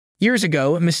Years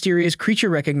ago, a mysterious creature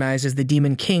recognized as the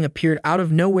Demon King appeared out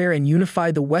of nowhere and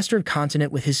unified the Western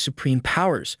continent with his supreme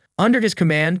powers. Under his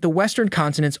command, the Western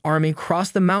continent's army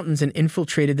crossed the mountains and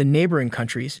infiltrated the neighboring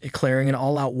countries, declaring an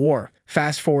all-out war.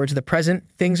 Fast forward to the present,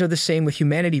 things are the same with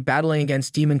humanity battling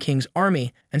against Demon King's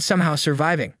army and somehow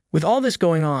surviving. With all this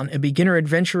going on, a beginner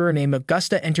adventurer named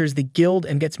Augusta enters the guild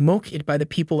and gets mocked by the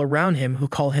people around him who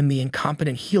call him the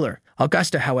incompetent healer.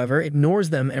 Augusta, however, ignores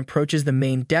them and approaches the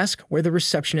main desk where the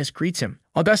receptionist greets him.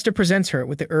 Augusta presents her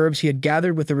with the herbs he had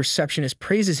gathered, with the receptionist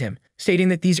praises him, stating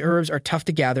that these herbs are tough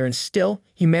to gather and still,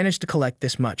 he managed to collect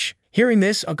this much. Hearing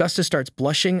this, Augusta starts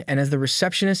blushing, and as the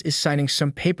receptionist is signing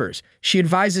some papers, she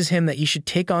advises him that he should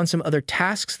take on some other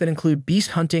tasks that include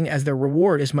beast hunting as their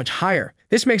reward is much higher.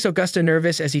 This makes Augusta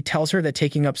nervous as he tells her that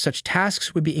taking up such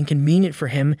tasks would be inconvenient for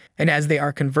him, and as they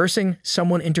are conversing,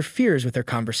 someone interferes with their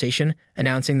conversation,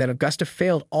 announcing that Augusta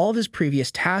failed all of his previous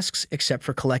tasks except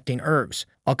for collecting herbs.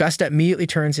 Augusta immediately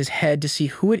turns his head to see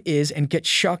who it is and gets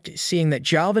shocked seeing that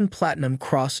Jalvin Platinum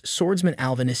Cross swordsman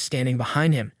Alvin is standing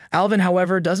behind him. Alvin,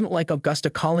 however, doesn't like Augusta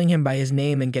calling him by his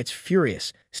name and gets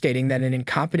furious, stating that an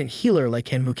incompetent healer like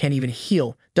him who can't even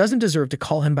heal doesn't deserve to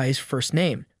call him by his first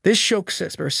name. This shocks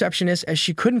the receptionist as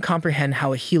she couldn't comprehend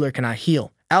how a healer cannot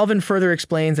heal. Alvin further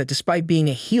explains that despite being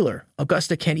a healer,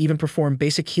 Augusta can't even perform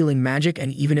basic healing magic,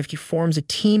 and even if he forms a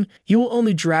team, he will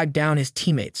only drag down his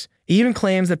teammates. He even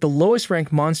claims that the lowest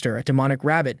ranked monster, a demonic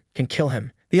rabbit, can kill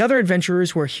him. The other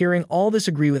adventurers who are hearing all this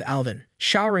agree with Alvin,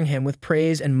 showering him with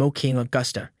praise and mocking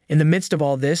Augusta. In the midst of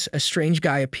all this, a strange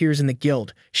guy appears in the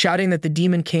guild, shouting that the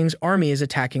Demon King's army is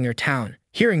attacking their town.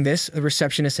 Hearing this, the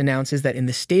receptionist announces that in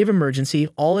the state of emergency,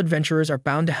 all adventurers are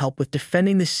bound to help with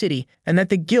defending the city and that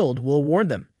the guild will award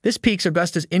them. This piques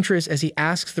Augusta's interest as he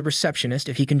asks the receptionist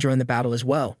if he can join the battle as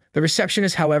well. The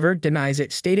receptionist, however, denies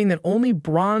it, stating that only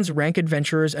bronze rank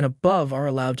adventurers and above are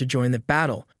allowed to join the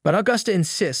battle. But Augusta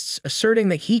insists, asserting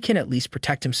that he can at least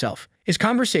protect himself. His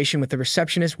conversation with the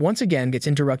receptionist once again gets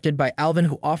interrupted by Alvin,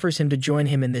 who offers him to join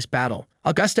him in this battle.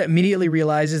 Augusta immediately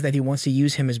realizes that he wants to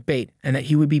use him as bait and that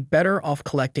he would be better off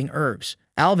collecting herbs.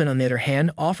 Alvin, on the other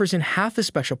hand, offers him half the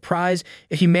special prize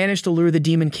if he managed to lure the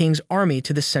Demon King's army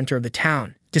to the center of the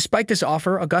town. Despite this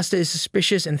offer, Augusta is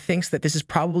suspicious and thinks that this is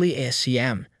probably a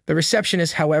scam. The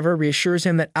receptionist, however, reassures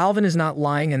him that Alvin is not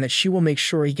lying and that she will make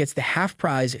sure he gets the half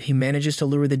prize if he manages to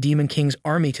lure the Demon King's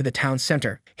army to the town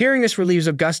center. Hearing this relieves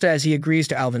Augusta as he agrees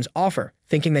to Alvin's offer,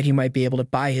 thinking that he might be able to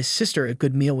buy his sister a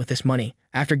good meal with this money.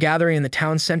 After gathering in the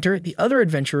town center, the other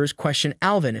adventurers question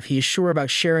Alvin if he is sure about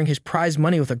sharing his prize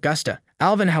money with Augusta.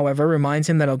 Alvin, however, reminds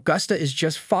him that Augusta is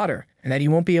just fodder and that he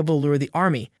won't be able to lure the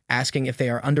army, asking if they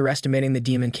are underestimating the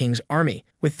Demon King's army.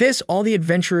 With this, all the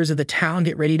adventurers of the town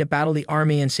get ready to battle the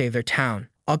army and save their town.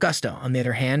 Augusta, on the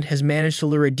other hand, has managed to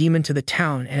lure a demon to the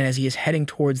town, and as he is heading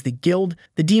towards the guild,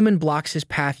 the demon blocks his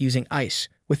path using ice.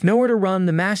 With nowhere to run,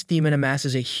 the masked demon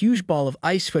amasses a huge ball of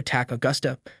ice to attack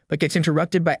Augusta, but gets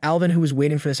interrupted by Alvin, who is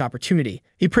waiting for this opportunity.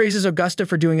 He praises Augusta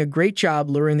for doing a great job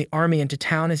luring the army into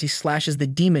town as he slashes the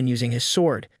demon using his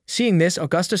sword. Seeing this,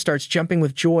 Augusta starts jumping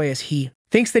with joy as he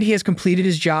thinks that he has completed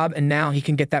his job and now he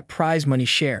can get that prize money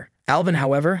share. Alvin,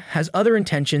 however, has other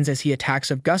intentions as he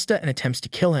attacks Augusta and attempts to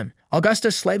kill him.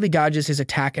 Augusta slightly dodges his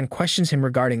attack and questions him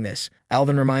regarding this.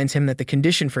 Alvin reminds him that the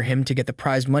condition for him to get the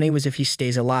prize money was if he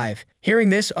stays alive. Hearing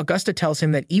this, Augusta tells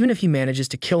him that even if he manages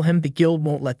to kill him, the guild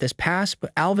won't let this pass,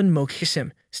 but Alvin mocks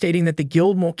him, stating that the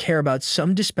guild won't care about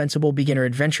some dispensable beginner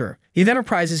adventurer. He then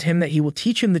apprises him that he will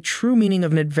teach him the true meaning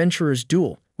of an adventurer's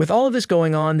duel. With all of this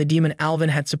going on, the demon Alvin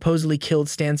had supposedly killed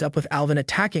stands up with Alvin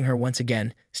attacking her once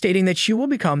again, stating that she will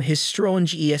become his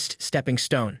strongest stepping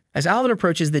stone. As Alvin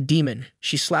approaches the demon,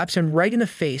 she slaps him right in the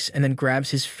face and then grabs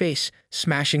his face,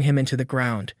 smashing him into the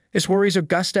ground. This worries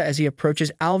Augusta as he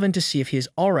approaches Alvin to see if he is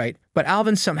alright, but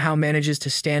Alvin somehow manages to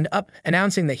stand up,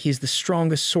 announcing that he is the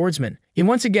strongest swordsman. He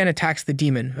once again attacks the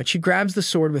demon, but she grabs the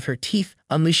sword with her teeth,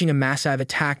 unleashing a massive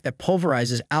attack that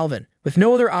pulverizes Alvin. With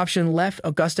no other option left,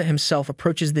 Augusta himself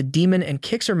approaches the demon and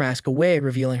kicks her mask away,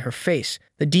 revealing her face.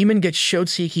 The demon gets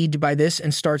shotsekied by this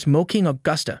and starts mocking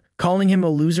Augusta, calling him a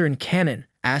loser and canon,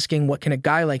 asking what can a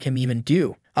guy like him even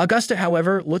do. Augusta,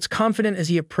 however, looks confident as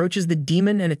he approaches the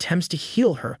demon and attempts to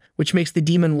heal her, which makes the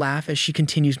demon laugh as she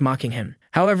continues mocking him.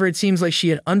 However, it seems like she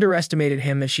had underestimated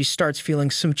him as she starts feeling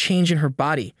some change in her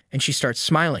body, and she starts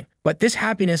smiling. But this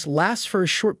happiness lasts for a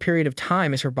short period of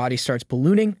time as her body starts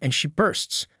ballooning and she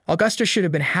bursts. Augusta should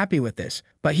have been happy with this,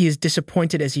 but he is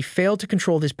disappointed as he failed to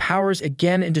control his powers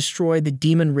again and destroyed the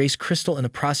demon race crystal in the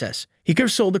process. He could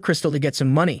have sold the crystal to get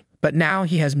some money, but now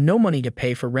he has no money to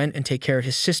pay for rent and take care of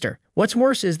his sister, What's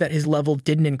worse is that his level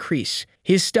didn't increase.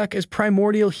 He is stuck as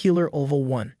Primordial Healer Level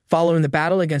 1. Following the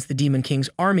battle against the Demon King's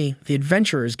army, the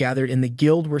adventurers gathered in the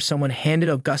guild where someone handed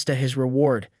Augusta his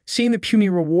reward. Seeing the puny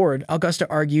reward, Augusta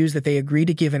argues that they agree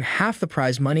to give him half the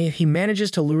prize money if he manages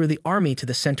to lure the army to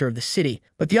the center of the city.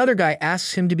 But the other guy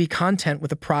asks him to be content with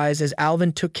the prize as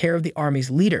Alvin took care of the army's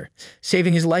leader,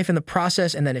 saving his life in the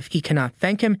process, and that if he cannot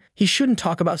thank him, he shouldn't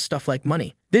talk about stuff like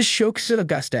money. This shocks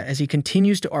Augusta as he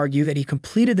continues to argue that he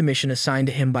completed the mission assigned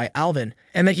to him by Alvin,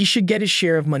 and that he should get his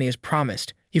share of money as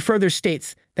promised. He further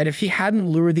states that if he hadn't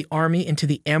lured the army into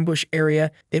the ambush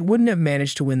area, it wouldn't have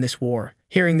managed to win this war.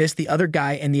 Hearing this, the other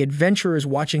guy and the adventurers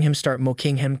watching him start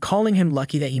mocking him, calling him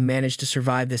lucky that he managed to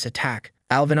survive this attack.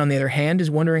 Alvin, on the other hand, is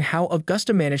wondering how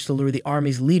Augusta managed to lure the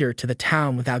army's leader to the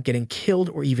town without getting killed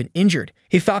or even injured.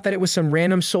 He thought that it was some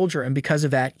random soldier, and because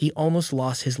of that, he almost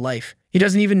lost his life. He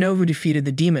doesn't even know who defeated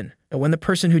the demon, but when the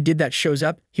person who did that shows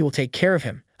up, he will take care of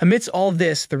him. Amidst all of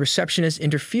this, the receptionist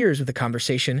interferes with the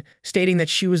conversation, stating that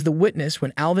she was the witness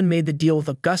when Alvin made the deal with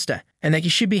Augusta, and that he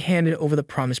should be handed over the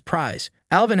promised prize.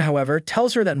 Alvin, however,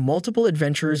 tells her that multiple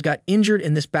adventurers got injured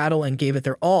in this battle and gave it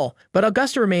their all, but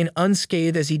Augusta remained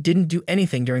unscathed as he didn't do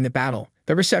anything during the battle.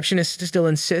 The receptionist still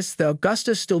insists that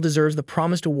Augusta still deserves the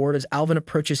promised award as Alvin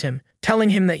approaches him, telling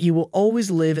him that he will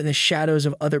always live in the shadows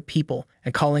of other people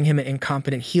and calling him an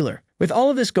incompetent healer. With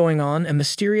all of this going on, a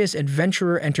mysterious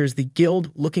adventurer enters the guild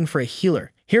looking for a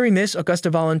healer. Hearing this, Augusta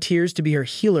volunteers to be her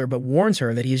healer but warns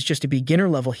her that he is just a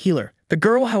beginner-level healer. The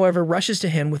girl, however, rushes to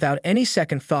him without any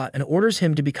second thought and orders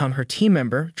him to become her team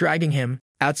member, dragging him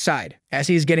outside. As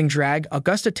he is getting dragged,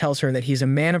 Augusta tells her that he is a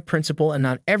man of principle and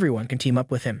not everyone can team up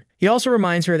with him. He also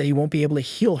reminds her that he won't be able to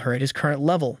heal her at his current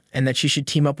level and that she should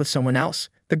team up with someone else.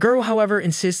 The girl, however,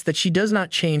 insists that she does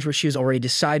not change what she has already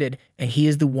decided and he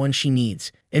is the one she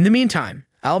needs. In the meantime,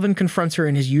 Alvin confronts her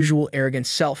in his usual arrogant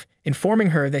self, informing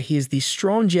her that he is the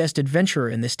strongest adventurer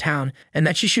in this town and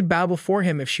that she should bow before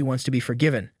him if she wants to be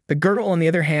forgiven. The girl, on the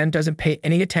other hand, doesn't pay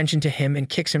any attention to him and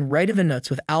kicks him right in the nuts,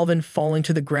 with Alvin falling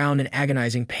to the ground in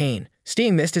agonizing pain.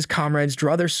 Seeing this, his comrades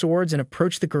draw their swords and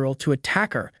approach the girl to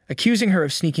attack her, accusing her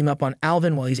of sneaking up on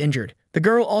Alvin while he's injured. The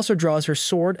girl also draws her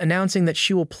sword, announcing that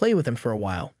she will play with him for a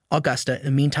while. Augusta, in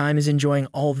the meantime, is enjoying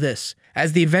all of this.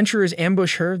 As the adventurers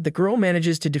ambush her, the girl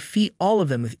manages to defeat all of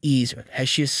them with ease as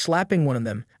she is slapping one of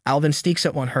them. Alvin sneaks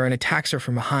up on her and attacks her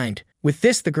from behind. With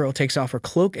this, the girl takes off her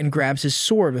cloak and grabs his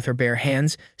sword with her bare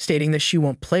hands, stating that she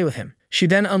won't play with him. She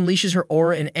then unleashes her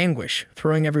aura in anguish,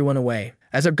 throwing everyone away.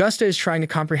 As Augusta is trying to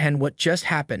comprehend what just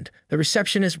happened, the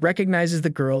receptionist recognizes the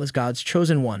girl as God's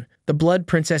chosen one, the Blood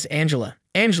Princess Angela.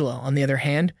 Angela, on the other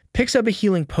hand, picks up a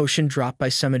healing potion dropped by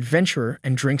some adventurer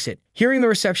and drinks it. Hearing the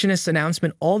receptionist's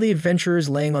announcement, all the adventurers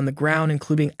laying on the ground,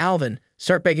 including Alvin,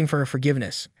 start begging for her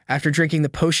forgiveness. After drinking the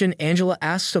potion, Angela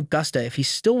asks Augusta if he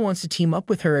still wants to team up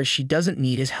with her as she doesn't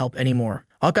need his help anymore.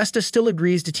 Augusta still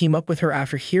agrees to team up with her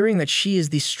after hearing that she is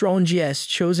the strongest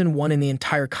chosen one in the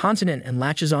entire continent and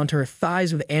latches onto her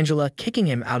thighs with Angela kicking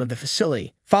him out of the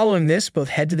facility. Following this, both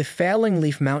head to the Failing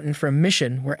Leaf Mountain for a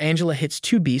mission where Angela hits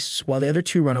two beasts while the other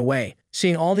two run away.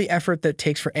 Seeing all the effort that it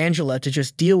takes for Angela to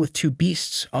just deal with two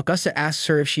beasts, Augusta asks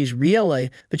her if she's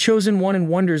really the chosen one and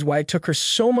wonders why it took her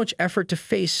so much effort to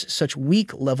face such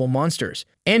weak-level monsters.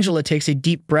 Angela takes a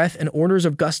deep breath and orders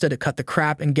Augusta to cut the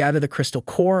crap and gather the crystal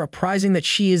core, apprising that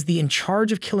she is in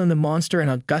charge of killing the monster and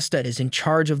Augusta is in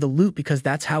charge of the loot because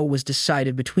that's how it was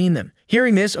decided between them.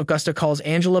 Hearing this, Augusta calls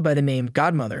Angela by the name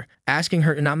Godmother, asking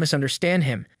her to not misunderstand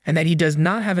him, and that he does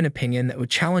not have an opinion that would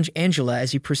challenge Angela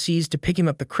as he proceeds to pick him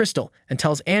up the crystal and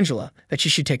tells Angela that she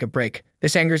should take a break.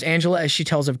 This angers Angela as she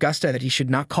tells Augusta that he should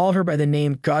not call her by the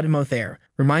name Godmother,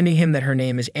 reminding him that her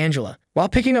name is Angela. While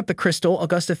picking up the crystal,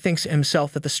 Augusta thinks to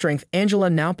himself that the strength Angela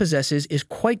now possesses is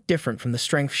quite different from the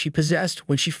strength she possessed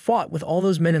when she fought with all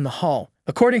those men in the hall.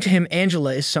 According to him,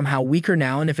 Angela is somehow weaker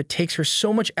now, and if it takes her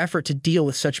so much effort to deal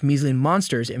with such measly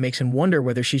monsters, it makes him wonder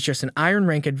whether she's just an iron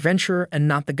rank adventurer and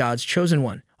not the God's chosen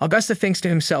one. Augusta thinks to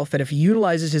himself that if he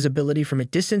utilizes his ability from a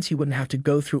distance, he wouldn't have to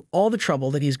go through all the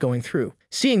trouble that he's going through.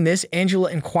 Seeing this,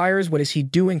 Angela inquires what is he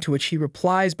doing, to which he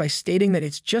replies by stating that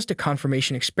it's just a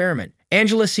confirmation experiment.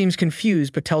 Angela seems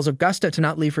confused but tells Augusta to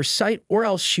not leave her sight or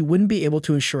else she wouldn't be able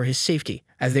to ensure his safety.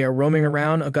 As they are roaming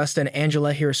around, Augusta and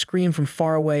Angela hear a scream from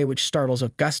far away which startles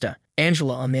Augusta.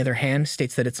 Angela, on the other hand,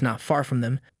 states that it's not far from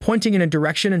them, pointing in a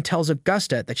direction and tells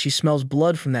Augusta that she smells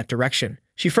blood from that direction.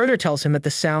 She further tells him that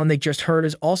the sound they just heard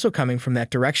is also coming from that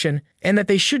direction and that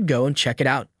they should go and check it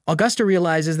out. Augusta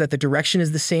realizes that the direction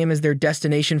is the same as their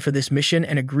destination for this mission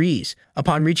and agrees.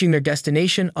 Upon reaching their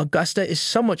destination, Augusta is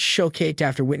somewhat shocked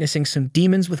after witnessing some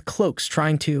demons with cloaks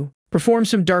trying to perform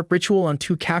some dark ritual on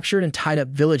two captured and tied up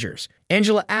villagers.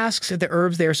 Angela asks if the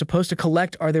herbs they are supposed to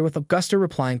collect are there, with Augusta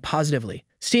replying positively.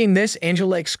 Seeing this,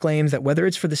 Angela exclaims that whether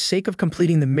it's for the sake of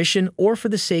completing the mission or for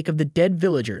the sake of the dead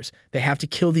villagers, they have to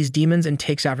kill these demons, and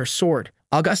takes out her sword.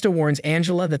 Augusta warns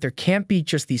Angela that there can't be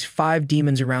just these 5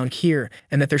 demons around here,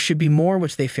 and that there should be more,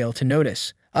 which they fail to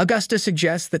notice. Augusta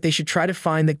suggests that they should try to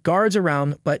find the guards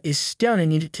around, but is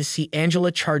stunned to see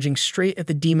Angela charging straight at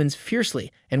the demons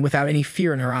fiercely and without any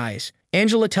fear in her eyes.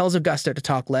 Angela tells Augusta to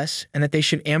talk less and that they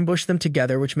should ambush them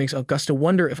together, which makes Augusta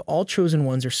wonder if all chosen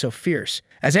ones are so fierce.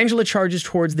 As Angela charges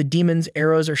towards the demons,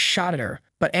 arrows are shot at her,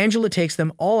 but Angela takes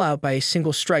them all out by a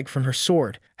single strike from her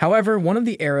sword. However, one of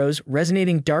the arrows,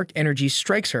 resonating dark energy,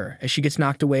 strikes her as she gets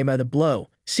knocked away by the blow.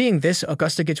 Seeing this,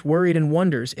 Augusta gets worried and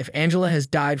wonders if Angela has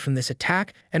died from this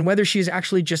attack and whether she is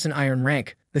actually just an iron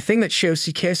rank. The thing that shows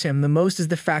him the most is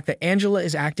the fact that Angela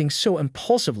is acting so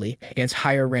impulsively against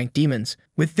higher ranked demons.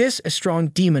 With this, a strong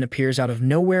demon appears out of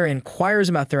nowhere and inquires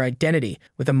about their identity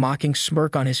with a mocking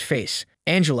smirk on his face.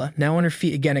 Angela, now on her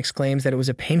feet again, exclaims that it was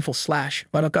a painful slash,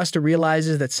 but Augusta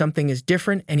realizes that something is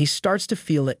different, and he starts to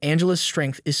feel that Angela's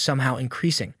strength is somehow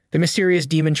increasing. The mysterious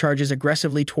demon charges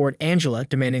aggressively toward Angela,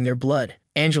 demanding their blood.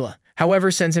 Angela,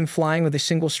 however, sends him flying with a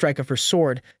single strike of her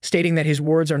sword, stating that his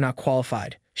words are not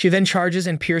qualified. She then charges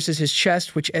and pierces his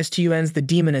chest, which stuns the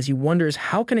demon as he wonders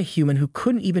how can a human who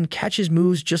couldn't even catch his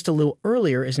moves just a little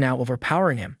earlier is now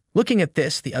overpowering him. Looking at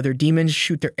this, the other demons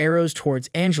shoot their arrows towards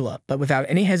Angela, but without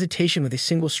any hesitation, with a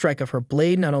single strike of her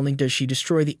blade, not only does she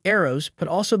destroy the arrows, but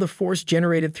also the force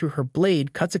generated through her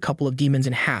blade cuts a couple of demons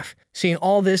in half. Seeing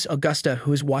all this, Augusta,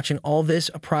 who is watching all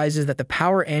this, apprises that the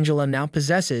power Angela now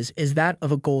possesses is that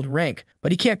of a gold rank,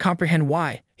 but he can't comprehend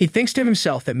why. He thinks to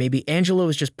himself that maybe Angela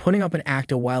was just putting up an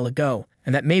act a while ago,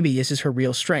 and that maybe this is her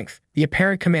real strength. The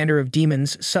apparent commander of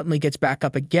demons suddenly gets back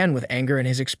up again with anger in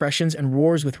his expressions and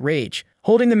roars with rage.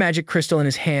 Holding the magic crystal in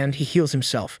his hand, he heals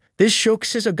himself. This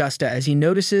shocks Augusta as he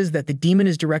notices that the demon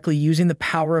is directly using the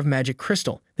power of magic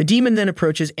crystal. The demon then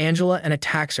approaches Angela and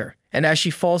attacks her, and as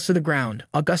she falls to the ground,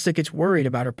 Augusta gets worried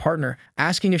about her partner,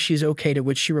 asking if she's okay, to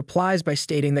which she replies by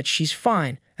stating that she's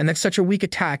fine and that such a weak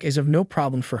attack is of no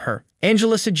problem for her.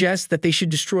 Angela suggests that they should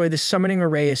destroy the summoning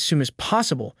array as soon as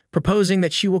possible, proposing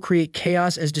that she will create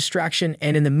chaos as distraction,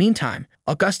 and in the meantime,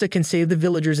 Augusta can save the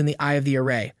villagers in the eye of the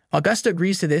array. Augusta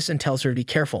agrees to this and tells her to be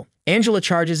careful. Angela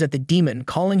charges at the demon,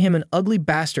 calling him an ugly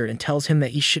bastard, and tells him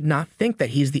that he should not think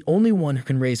that he is the only one who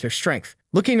can raise their strength.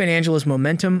 Looking at Angela's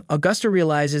momentum, Augusta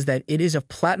realizes that it is of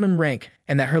platinum rank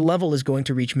and that her level is going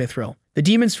to reach mithril. The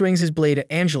demon swings his blade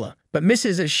at Angela, but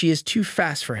misses as she is too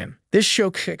fast for him. This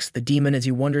shocks the demon as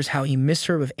he wonders how he missed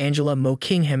her, with Angela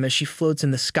mocking him as she floats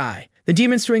in the sky. The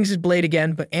demon swings his blade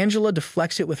again, but Angela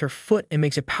deflects it with her foot and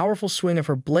makes a powerful swing of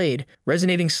her blade,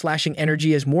 resonating slashing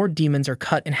energy as more demons are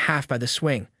cut in half by the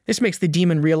swing. This makes the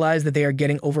demon realize that they are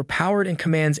getting overpowered and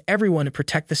commands everyone to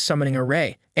protect the summoning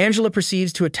array. Angela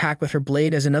proceeds to attack with her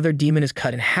blade as another demon is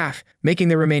cut in half, making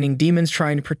the remaining demons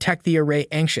trying to protect the array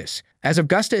anxious. As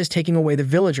Augusta is taking away the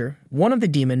villager, one of the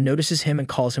demons notices him and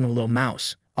calls him a little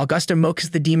mouse. Augusta mocks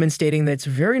the demon, stating that it's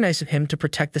very nice of him to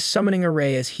protect the summoning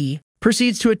array, as he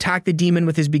proceeds to attack the demon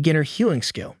with his beginner healing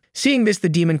skill. Seeing this, the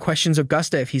demon questions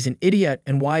Augusta if he's an idiot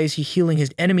and why is he healing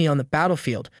his enemy on the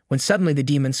battlefield, when suddenly the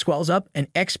demon swells up and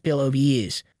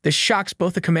explodes. This shocks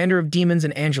both the commander of demons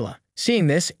and Angela. Seeing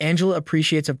this, Angela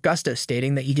appreciates Augusta,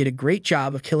 stating that he did a great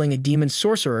job of killing a demon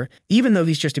sorcerer, even though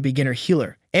he's just a beginner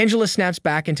healer. Angela snaps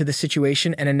back into the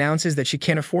situation and announces that she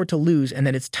can't afford to lose and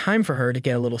that it's time for her to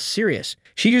get a little serious.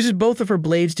 She uses both of her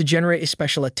blades to generate a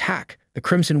special attack, the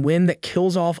Crimson Wind, that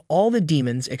kills off all the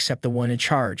demons except the one in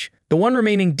charge. The one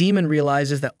remaining demon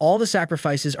realizes that all the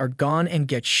sacrifices are gone and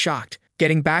gets shocked.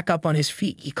 Getting back up on his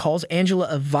feet, he calls Angela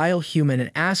a vile human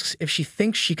and asks if she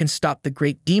thinks she can stop the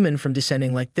great demon from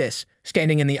descending like this.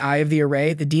 Standing in the eye of the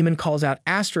array, the demon calls out,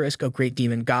 "Asterisk, O great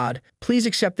demon god, please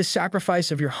accept the sacrifice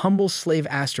of your humble slave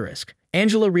Asterisk."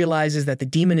 Angela realizes that the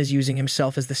demon is using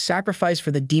himself as the sacrifice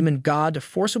for the demon god to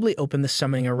forcibly open the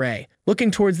summoning array. Looking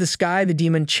towards the sky, the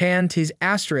demon chants his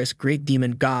Asterisk, "Great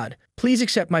demon god, please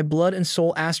accept my blood and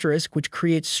soul Asterisk," which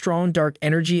creates strong dark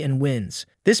energy and winds.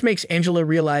 This makes Angela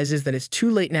realizes that it's too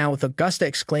late now, with Augusta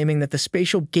exclaiming that the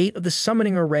spatial gate of the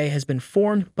summoning array has been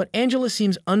formed, but Angela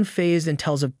seems unfazed and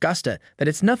tells Augusta that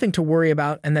it's nothing to worry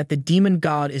about and that the demon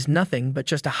god is nothing but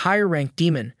just a higher ranked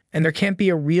demon, and there can't be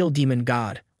a real demon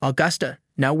god. Augusta,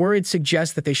 now worried,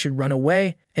 suggests that they should run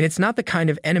away, and it's not the kind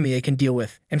of enemy they can deal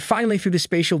with. And finally, through the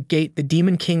spatial gate, the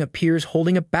Demon King appears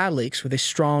holding a battle axe with a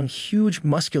strong, huge,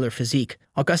 muscular physique.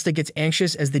 Augusta gets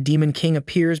anxious as the Demon King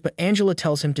appears, but Angela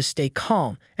tells him to stay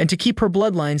calm and to keep her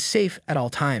bloodline safe at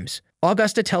all times.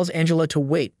 Augusta tells Angela to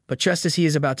wait, but just as he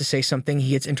is about to say something, he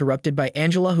gets interrupted by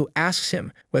Angela, who asks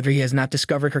him whether he has not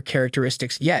discovered her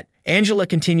characteristics yet. Angela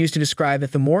continues to describe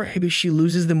that the more HP she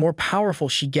loses, the more powerful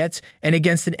she gets, and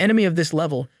against an enemy of this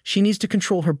level, she needs to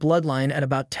control her bloodline at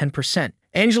about 10%.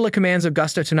 Angela commands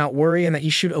Augusta to not worry and that he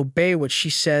should obey what she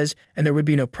says, and there would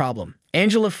be no problem.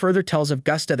 Angela further tells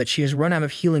Augusta that she has run out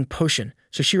of healing potion,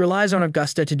 so she relies on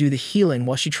Augusta to do the healing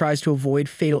while she tries to avoid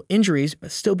fatal injuries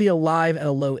but still be alive at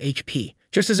a low HP.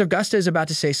 Just as Augusta is about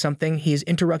to say something, he is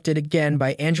interrupted again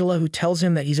by Angela, who tells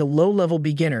him that he's a low-level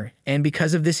beginner, and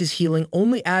because of this his healing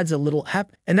only adds a little HP,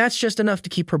 and that's just enough to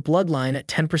keep her bloodline at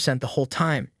 10% the whole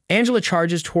time. Angela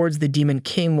charges towards the Demon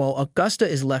King while Augusta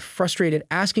is left frustrated,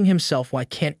 asking himself why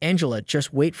can't Angela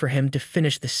just wait for him to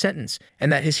finish the sentence,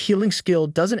 and that his healing skill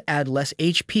doesn't add less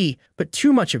HP, but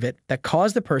too much of it that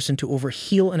caused the person to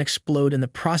overheal and explode in the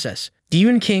process.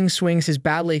 Demon King swings his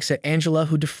battle axe at Angela,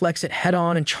 who deflects it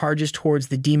head-on and charges towards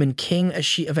the Demon King as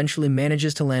she eventually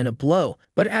manages to land a blow,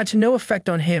 but it had to no effect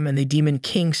on him, and the Demon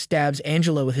King stabs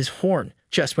Angela with his horn.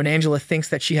 Just when Angela thinks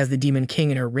that she has the Demon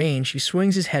King in her range, he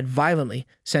swings his head violently,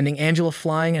 sending Angela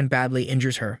flying and badly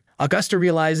injures her. Augusta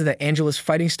realizes that Angela's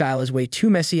fighting style is way too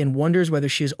messy and wonders whether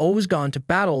she has always gone to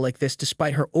battle like this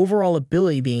despite her overall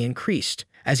ability being increased.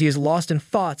 As he is lost in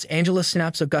thoughts, Angela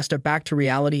snaps Augusta back to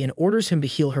reality and orders him to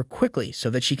heal her quickly so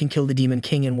that she can kill the Demon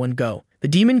King in one go. The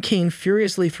Demon King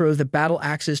furiously throws the battle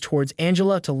axes towards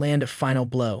Angela to land a final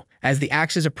blow. As the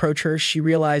axes approach her, she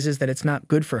realizes that it's not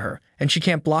good for her, and she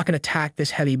can't block an attack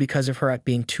this heavy because of her at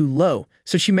being too low,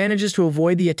 so she manages to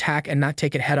avoid the attack and not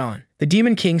take it head-on. The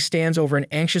Demon King stands over an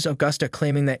anxious Augusta,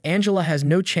 claiming that Angela has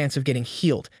no chance of getting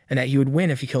healed, and that he would win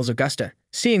if he kills Augusta.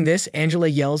 Seeing this, Angela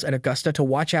yells at Augusta to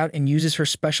watch out and uses her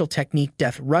special technique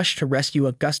Death Rush to rescue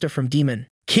Augusta from Demon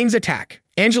King's attack.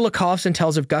 Angela coughs and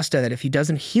tells Augusta that if he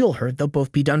doesn't heal her, they'll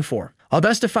both be done for.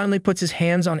 Augusta finally puts his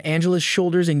hands on Angela's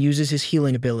shoulders and uses his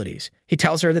healing abilities. He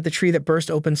tells her that the tree that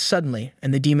burst open suddenly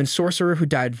and the demon sorcerer who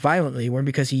died violently were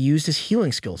because he used his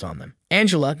healing skills on them.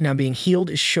 Angela, now being healed,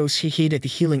 is shocked at the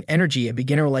healing energy a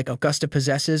beginner like Augusta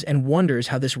possesses and wonders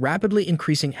how this rapidly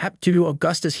increasing HP due to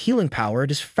Augusta's healing power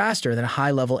is faster than a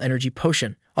high-level energy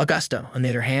potion. Augusta, on the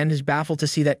other hand, is baffled to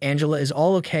see that Angela is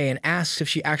all okay and asks if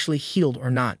she actually healed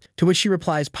or not, to which she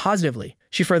replies positively.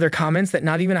 She further comments that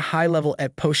not even a high-level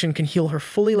EP potion can heal her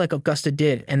fully like Augusta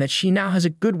did, and that she now has a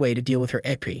good way to deal with her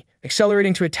EP.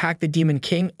 Accelerating to attack the Demon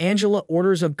King, Angela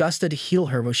orders Augusta to heal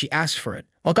her when she asks for it.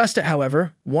 Augusta,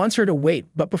 however, wants her to wait,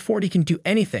 but before he can do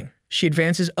anything, she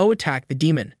advances to attack the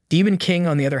demon. Demon King,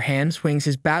 on the other hand, swings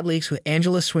his battle axe with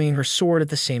Angela swinging her sword at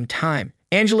the same time.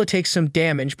 Angela takes some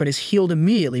damage but is healed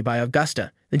immediately by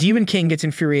Augusta. The Demon King gets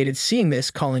infuriated seeing this,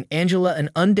 calling Angela an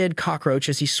undead cockroach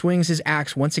as he swings his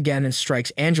axe once again and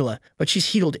strikes Angela, but she's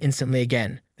healed instantly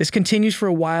again. This continues for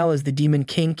a while as the Demon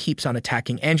King keeps on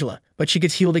attacking Angela, but she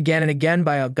gets healed again and again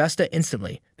by Augusta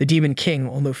instantly. The Demon King,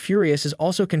 although furious, is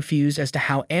also confused as to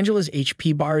how Angela's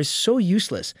HP bar is so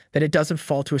useless that it doesn't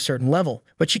fall to a certain level,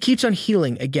 but she keeps on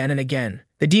healing again and again.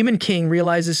 The Demon King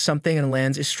realizes something and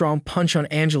lands a strong punch on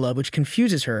Angela, which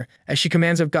confuses her as she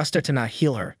commands Augusta to not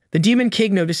heal her. The Demon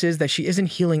King notices that she isn't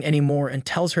healing anymore and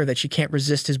tells her that she can't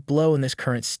resist his blow in this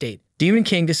current state. Demon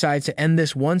King decides to end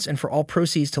this once and for all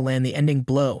proceeds to land the ending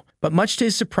blow, but much to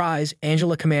his surprise,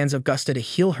 Angela commands Augusta to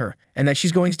heal her, and that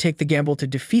she's going to take the gamble to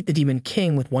defeat the Demon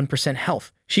King with 1%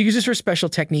 health. She uses her special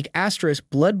technique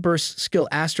Blood Burst skill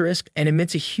and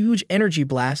emits a huge energy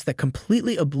blast that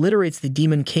completely obliterates the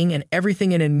Demon King and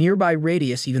everything in a nearby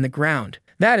radius, even the ground.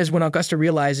 That is when Augusta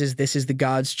realizes this is the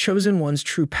God's chosen one's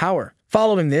true power.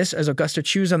 Following this, as Augusta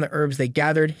chews on the herbs they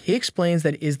gathered, he explains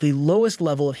that it is the lowest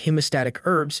level of hemostatic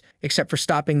herbs, except for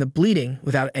stopping the bleeding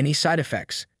without any side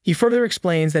effects. He further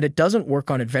explains that it doesn't work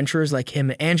on adventurers like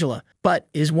him and Angela, but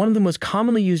is one of the most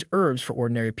commonly used herbs for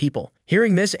ordinary people.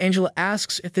 Hearing this, Angela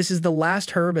asks if this is the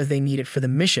last herb as they need it for the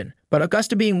mission, but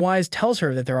Augusta, being wise, tells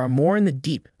her that there are more in the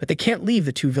deep, but they can't leave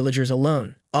the two villagers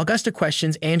alone. Augusta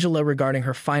questions Angela regarding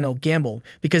her final gamble,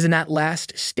 because in that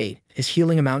last state, his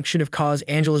healing amount should have caused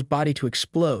Angela's body to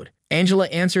explode. Angela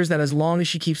answers that as long as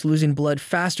she keeps losing blood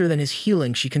faster than his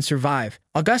healing, she can survive.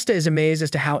 Augusta is amazed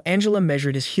as to how Angela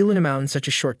measured his healing amount in such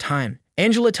a short time.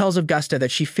 Angela tells Augusta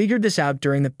that she figured this out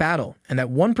during the battle, and that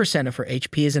 1% of her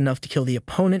HP is enough to kill the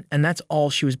opponent, and that's all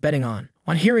she was betting on.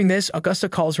 On hearing this, Augusta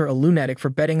calls her a lunatic for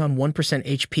betting on 1%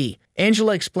 HP.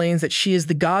 Angela explains that she is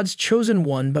the God's chosen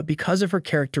one, but because of her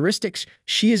characteristics,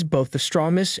 she is both the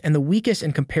strongest and the weakest,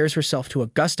 and compares herself to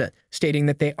Augusta, stating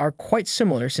that they are quite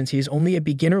similar since he is only a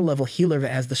beginner-level healer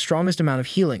that has the strongest amount of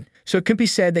healing. so it could be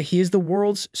said that he is the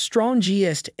world's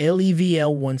strongest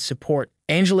level 1 support.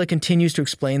 Angela continues to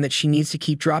explain that she needs to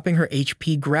keep dropping her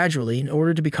HP gradually in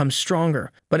order to become stronger,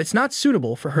 but it's not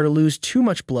suitable for her to lose too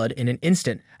much blood in an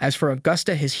instant. As for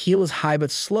Augusta, his heal is high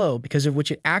but slow, because of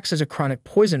which it acts as a chronic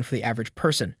poison for the average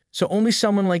person, so only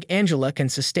someone like Angela can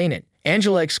sustain it.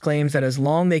 Angela exclaims that as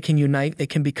long as they can unite, they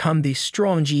can become the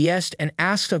strongest, and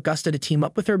asks Augusta to team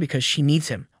up with her because she needs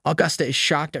him. Augusta is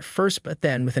shocked at first, but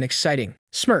then, with an exciting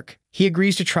smirk, he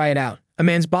agrees to try it out. A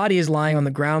man's body is lying on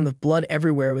the ground with blood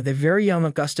everywhere, with a very young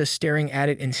Augusta staring at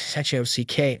it in shock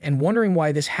and wondering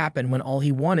why this happened when all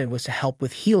he wanted was to help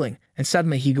with healing. And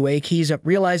suddenly he wakes up,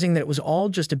 realizing that it was all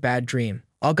just a bad dream.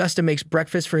 Augusta makes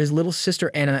breakfast for his little sister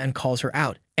Anna and calls her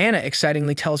out. Anna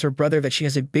excitingly tells her brother that she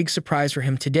has a big surprise for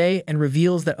him today and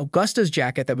reveals that Augusta's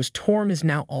jacket that was torn is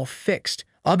now all fixed.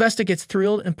 Augusta gets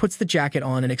thrilled and puts the jacket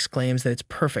on and exclaims that it's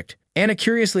perfect. Anna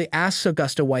curiously asks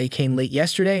Augusta why he came late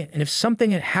yesterday and if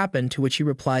something had happened, to which he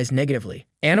replies negatively.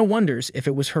 Anna wonders if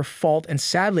it was her fault and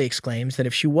sadly exclaims that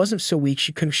if she wasn't so weak,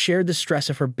 she could have shared the stress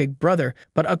of her big brother,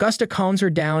 but Augusta calms her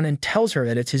down and tells her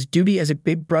that it's his duty as a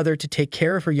big brother to take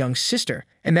care of her young sister,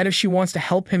 and that if she wants to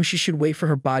help him, she should wait for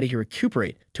her body to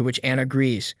recuperate, to which Anna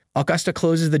agrees. Augusta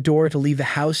closes the door to leave the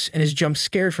house and is jump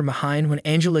scared from behind when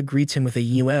Angela greets him with a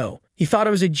 "yo." He thought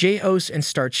it was a J-os and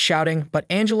starts shouting, but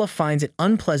Angela finds it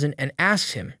unpleasant and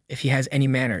asks him if he has any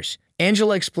manners.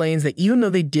 Angela explains that even though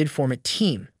they did form a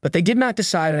team, but they did not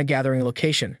decide on a gathering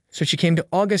location, so she came to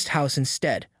August's house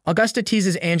instead. Augusta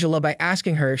teases Angela by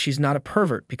asking her if she's not a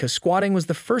pervert, because squatting was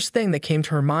the first thing that came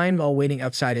to her mind while waiting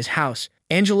outside his house.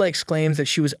 Angela exclaims that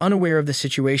she was unaware of the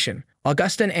situation.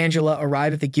 Augusta and Angela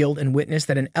arrive at the guild and witness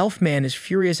that an elf man is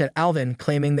furious at Alvin,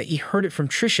 claiming that he heard it from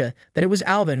Trisha that it was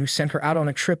Alvin who sent her out on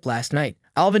a trip last night.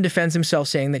 Alvin defends himself,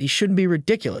 saying that he shouldn't be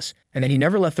ridiculous and that he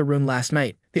never left the room last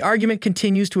night. The argument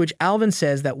continues, to which Alvin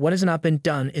says that what has not been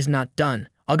done is not done.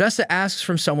 Augusta asks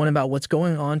from someone about what's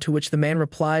going on, to which the man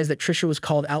replies that Trisha was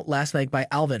called out last night by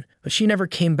Alvin, but she never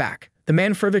came back. The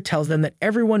man further tells them that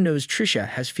everyone knows Trisha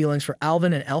has feelings for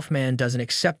Alvin and Elfman doesn't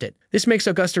accept it. This makes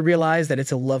Augusta realize that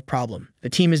it's a love problem. The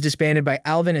team is disbanded by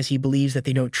Alvin as he believes that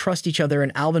they don't trust each other,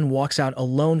 and Alvin walks out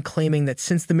alone, claiming that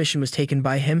since the mission was taken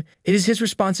by him, it is his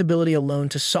responsibility alone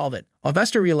to solve it.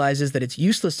 Augusta realizes that it's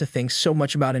useless to think so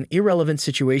much about an irrelevant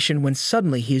situation when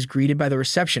suddenly he is greeted by the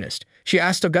receptionist. She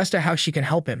asks Augusta how she can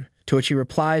help him, to which he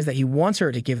replies that he wants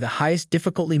her to give the highest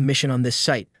difficulty mission on this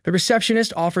site. The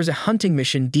receptionist offers a hunting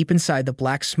mission deep inside the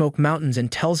Black Smoke Mountains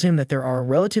and tells him that there are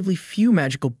relatively few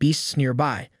magical beasts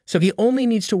nearby, so he only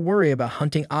needs to worry about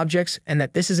hunting objects, and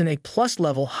that this is an A+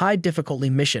 level high difficulty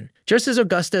mission. Just as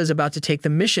Augusta is about to take the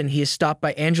mission, he is stopped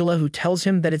by Angela, who tells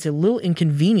him that it's a little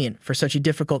inconvenient for such a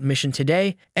difficult mission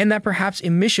today, and that perhaps a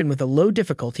mission with a low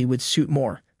difficulty would suit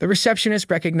more. The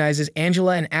receptionist recognizes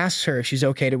Angela and asks her if she's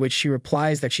okay, to which she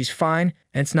replies that she's fine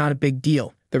and it's not a big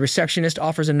deal. The receptionist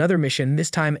offers another mission, this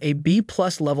time a B+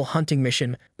 level hunting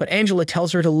mission, but Angela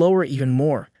tells her to lower it even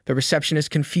more. The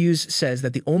receptionist, confused, says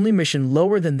that the only mission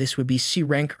lower than this would be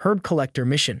C-rank herb collector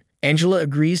mission. Angela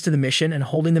agrees to the mission and,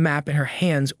 holding the map in her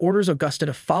hands, orders Augusta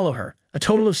to follow her. A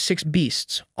total of 6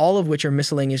 beasts, all of which are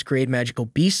miscellaneous grade magical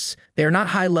beasts. They are not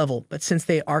high level, but since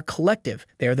they are collective,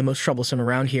 they are the most troublesome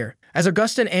around here. As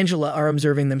Augusta and Angela are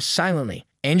observing them silently,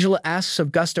 Angela asks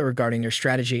Augusta regarding their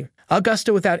strategy.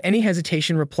 Augusta, without any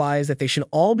hesitation, replies that they should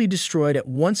all be destroyed at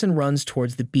once and runs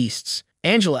towards the beasts.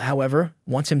 Angela, however,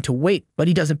 wants him to wait, but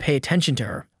he doesn't pay attention to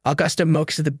her. Augusta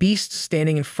mocks at the beasts,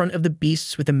 standing in front of the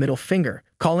beasts with a middle finger,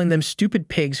 calling them stupid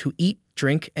pigs who eat,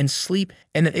 drink, and sleep,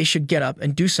 and that they should get up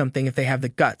and do something if they have the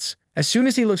guts. As soon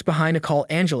as he looks behind to call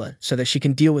Angela so that she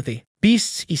can deal with the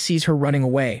beasts, he sees her running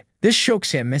away. This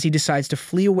shocks him as he decides to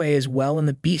flee away as well, and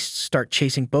the beasts start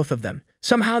chasing both of them.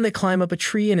 Somehow they climb up a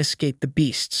tree and escape the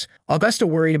beasts. Augusta,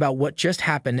 worried about what just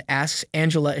happened, asks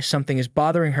Angela if something is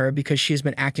bothering her because she has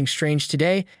been acting strange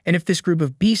today, and if this group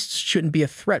of beasts shouldn't be a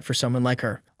threat for someone like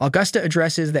her. Augusta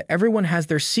addresses that everyone has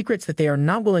their secrets that they are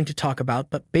not willing to talk about,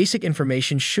 but basic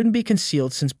information shouldn't be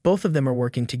concealed since both of them are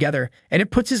working together, and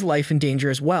it puts his life in danger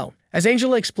as well. As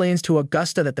Angela explains to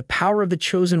Augusta that the power of the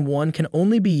Chosen One can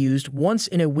only be used once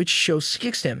in a witch show,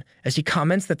 kicks him, as he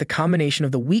comments that the combination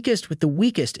of the weakest with the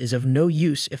weakest is of no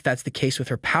use if that's the case with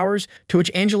her powers, to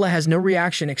which Angela has no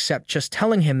reaction except just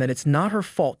telling him that it's not her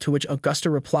fault, to which Augusta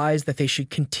replies that they should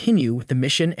continue with the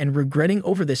mission and regretting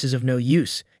over this is of no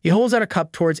use. He holds out a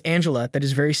cup towards Angela that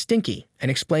is very stinky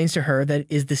and explains to her that it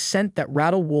is the scent that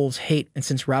rattle wolves hate, and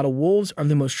since rattle wolves are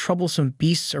the most troublesome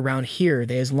beasts around here,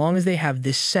 as long as they have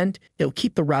this scent, it'll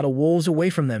keep the rattle wolves away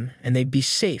from them, and they'd be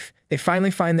safe. They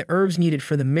finally find the herbs needed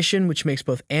for the mission, which makes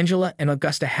both Angela and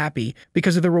Augusta happy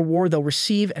because of the reward they'll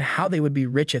receive and how they would be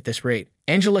rich at this rate.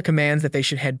 Angela commands that they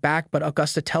should head back, but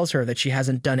Augusta tells her that she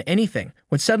hasn't done anything,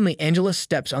 when suddenly Angela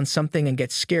steps on something and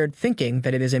gets scared, thinking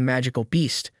that it is a magical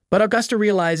beast. But Augusta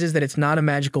realizes that it's not a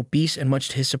magical beast, and much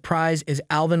to his surprise, is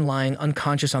Alvin lying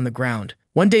unconscious on the ground.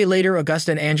 One day later,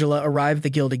 Augusta and Angela arrive at the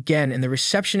guild again, and the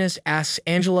receptionist asks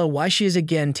Angela why she is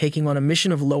again taking on a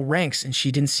mission of low ranks, and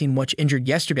she didn't seem much injured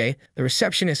yesterday. The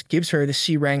receptionist gives her the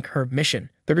C rank herb mission.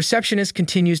 The receptionist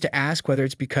continues to ask whether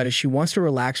it's because she wants to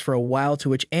relax for a while, to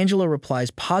which Angela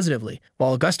replies positively,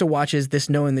 while Augusta watches this,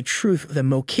 knowing the truth with a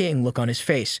mocking look on his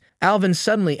face. Alvin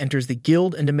suddenly enters the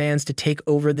guild and demands to take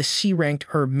over the C-ranked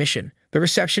herb mission. The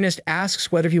receptionist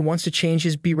asks whether he wants to change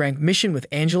his B-rank mission with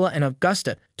Angela and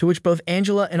Augusta, to which both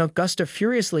Angela and Augusta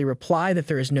furiously reply that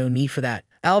there is no need for that.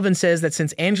 Alvin says that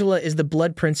since Angela is the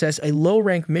Blood Princess, a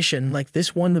low-rank mission like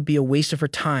this one would be a waste of her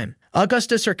time.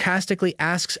 Augusta sarcastically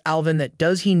asks Alvin that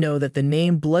does he know that the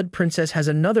name Blood Princess has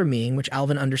another meaning, which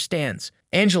Alvin understands.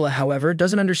 Angela, however,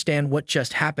 doesn't understand what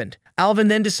just happened. Alvin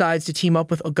then decides to team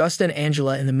up with Augusta and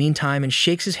Angela in the meantime and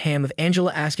shakes his hand, with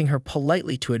Angela asking her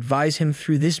politely to advise him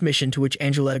through this mission, to which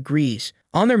Angela agrees.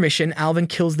 On their mission, Alvin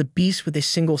kills the beast with a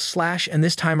single slash, and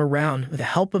this time around, with the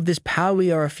help of this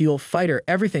power fuel fighter,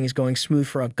 everything is going smooth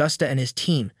for Augusta and his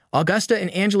team. Augusta and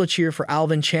Angela cheer for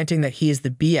Alvin, chanting that he is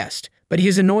the best, but he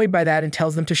is annoyed by that and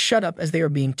tells them to shut up as they are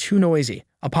being too noisy.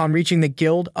 Upon reaching the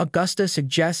guild, Augusta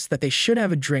suggests that they should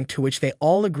have a drink, to which they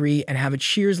all agree and have a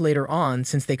cheers later on,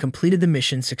 since they completed the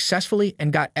mission successfully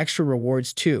and got extra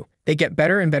rewards too. They get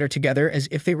better and better together, as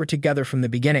if they were together from the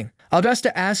beginning.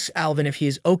 Augusta asks Alvin if he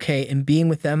is okay in being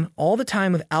with them all the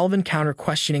time, with Alvin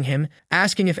counter-questioning him,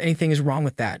 asking if anything is wrong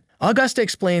with that. Augusta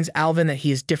explains Alvin that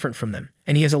he is different from them,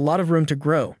 and he has a lot of room to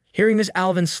grow. Hearing this,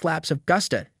 Alvin slaps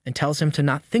Augusta and tells him to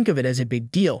not think of it as a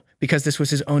big deal, because this was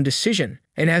his own decision,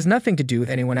 and it has nothing to do with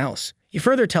anyone else. He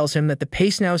further tells him that the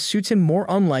pace now suits him more,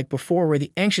 unlike before where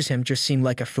the anxious him just seemed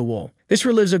like a fool. This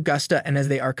relives Augusta, and as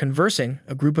they are conversing,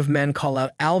 a group of men call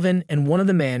out Alvin, and one of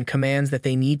the men commands that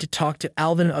they need to talk to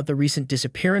Alvin of the recent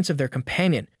disappearance of their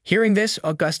companion. Hearing this,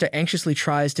 Augusta anxiously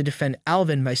tries to defend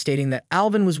Alvin by stating that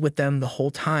Alvin was with them the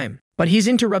whole time. But he's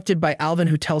interrupted by Alvin,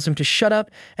 who tells him to shut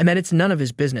up and that it's none of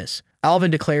his business.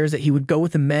 Alvin declares that he would go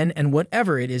with the men, and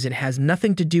whatever it is, it has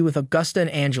nothing to do with Augusta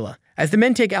and Angela. As the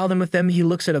men take Alvin with them, he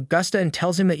looks at Augusta and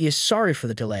tells him that he is sorry for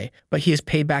the delay, but he has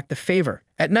paid back the favor.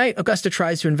 At night, Augusta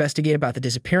tries to investigate about the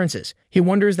disappearances. He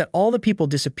wonders that all the people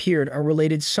disappeared are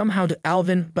related somehow to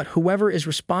Alvin, but whoever is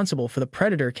responsible for the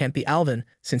predator can't be Alvin,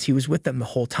 since he was with them the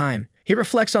whole time. He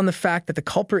reflects on the fact that the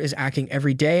culprit is acting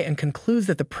every day and concludes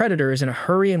that the predator is in a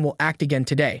hurry and will act again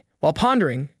today. While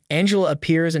pondering, Angela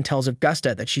appears and tells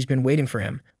Augusta that she's been waiting for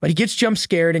him, but he gets jump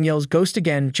scared and yells ghost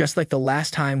again, just like the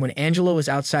last time when Angela was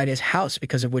outside his house,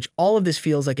 because of which all of this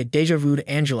feels like a deja vu to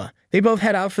Angela. They both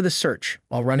head out for the search.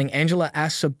 While running, Angela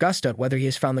asks Augusta whether he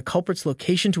has found the culprit's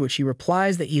location, to which he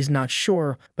replies that he is not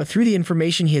sure, but through the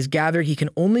information he has gathered, he can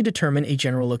only determine a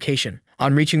general location.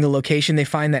 On reaching the location, they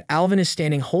find that Alvin is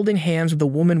standing holding hands with a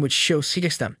woman, which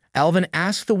shocks them. Alvin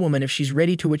asks the woman if she's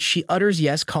ready, to which she utters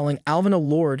yes, calling Alvin a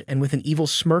lord, and with an evil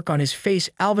smirk on his face,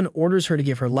 Alvin orders her to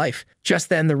give her life. Just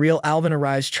then, the real Alvin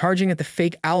arrives, charging at the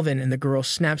fake Alvin, and the girl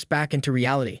snaps back into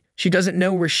reality. She doesn't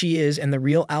know where she is, and the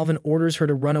real Alvin orders her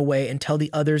to run away and tell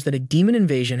the others that a demon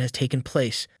invasion has taken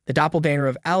place. The doppelganger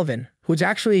of Alvin, who is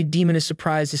actually a demon, is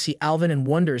surprised to see Alvin and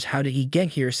wonders how did he get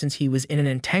here since he was in an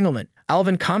entanglement.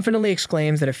 Alvin confidently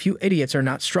exclaims that a few idiots are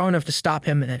not strong enough to stop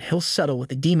him, and that he'll settle with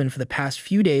the demon for the past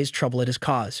few days' trouble at his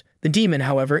cause. The demon,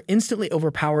 however, instantly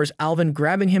overpowers Alvin,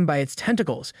 grabbing him by its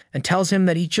tentacles, and tells him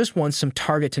that he just wants some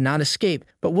target to not escape,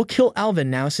 but will kill Alvin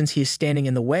now since he is standing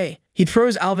in the way. He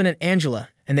throws Alvin at Angela,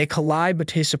 and they collide, but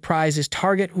to his surprise, his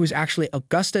target, who is actually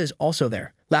Augusta, is also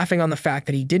there. Laughing on the fact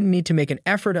that he didn't need to make an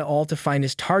effort at all to find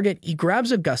his target, he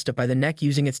grabs Augusta by the neck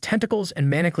using its tentacles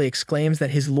and manically exclaims that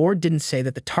his lord didn't say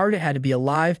that the target had to be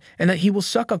alive, and that he will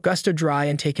suck Augusta dry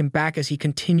and take him back, as he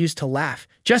continues to laugh.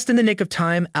 Just in the nick of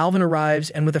time, Alvin arrives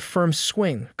and with a firm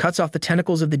swing, cuts off the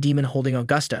tentacles of the demon holding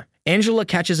Augusta. Angela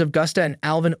catches Augusta, and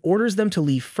Alvin orders them to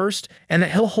leave first, and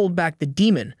that he'll hold back the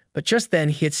demon. But just then,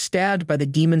 he gets stabbed by the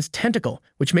demon's tentacle,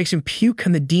 which makes him puke,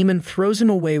 and the demon throws him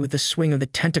away with the swing of the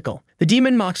tentacle. The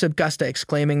demon mocks Augusta,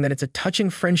 exclaiming that it's a touching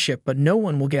friendship, but no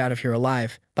one will get out of here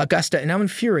alive. Augusta, now in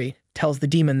fury, tells the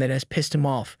demon that has pissed him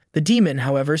off. The demon,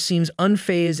 however, seems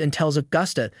unfazed and tells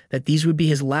Augusta that these would be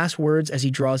his last words as he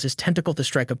draws his tentacle to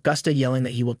strike Augusta, yelling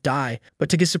that he will die. But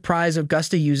to his surprise,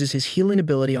 Augusta uses his healing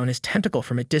ability on his tentacle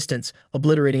from a distance,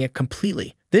 obliterating it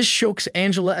completely. This shocks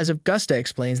Angela as Augusta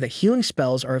explains that healing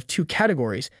spells are of two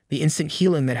categories: the instant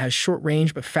healing that has short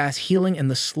range but fast healing,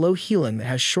 and the slow healing that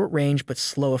has short range but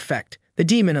slow effect. The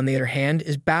demon, on the other hand,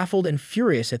 is baffled and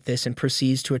furious at this and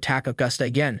proceeds to attack Augusta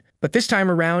again. But this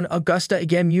time around, Augusta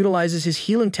again utilizes his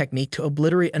healing technique to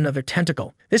obliterate another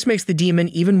tentacle. This makes the demon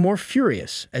even more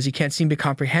furious, as he can't seem to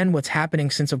comprehend what's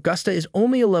happening since Augusta is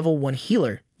only a level 1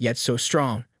 healer, yet so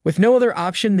strong. With no other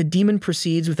option, the demon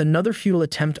proceeds with another futile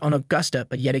attempt on Augusta,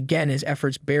 but yet again his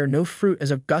efforts bear no fruit as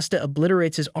Augusta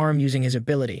obliterates his arm using his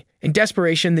ability. In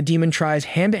desperation, the demon tries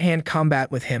hand-to-hand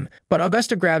combat with him, but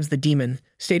Augusta grabs the demon,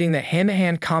 stating that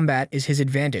hand-to-hand combat is his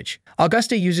advantage.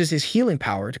 Augusta uses his healing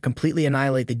power to completely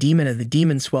annihilate the demon as the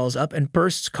demon swells up and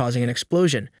bursts, causing an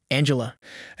explosion. Angela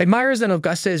admires that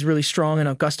Augusta is really strong and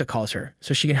Augusta calls her,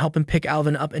 so she can help him pick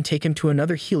Alvin up and take him to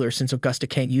another healer since Augusta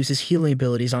can't use his healing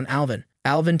abilities on Alvin.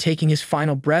 Alvin, taking his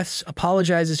final breaths,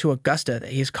 apologizes to Augusta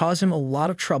that he has caused him a lot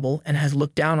of trouble and has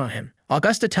looked down on him.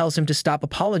 Augusta tells him to stop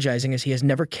apologizing as he has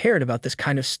never cared about this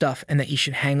kind of stuff and that he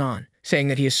should hang on. Saying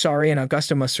that he is sorry and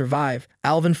Augusta must survive,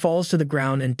 Alvin falls to the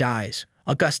ground and dies.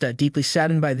 Augusta, deeply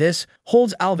saddened by this,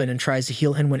 holds Alvin and tries to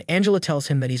heal him when Angela tells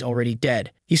him that he's already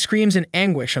dead. He screams in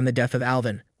anguish on the death of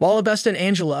Alvin. While Augusta and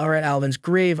Angela are at Alvin's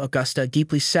grave, Augusta,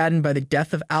 deeply saddened by the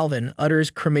death of Alvin, utters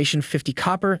cremation 50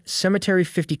 copper, cemetery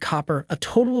 50 copper, a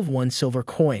total of 1 silver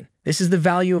coin. This is the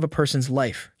value of a person's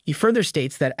life. He further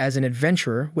states that as an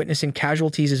adventurer, witnessing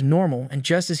casualties is normal, and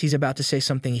just as he's about to say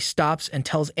something, he stops and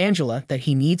tells Angela that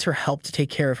he needs her help to take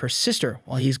care of her sister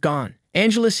while he's gone.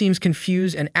 Angela seems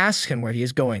confused and asks him where he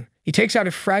is going. He takes out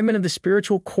a fragment of the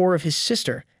spiritual core of his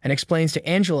sister and explains to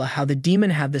Angela how the demon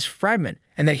had this fragment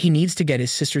and that he needs to get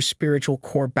his sister's spiritual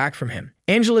core back from him.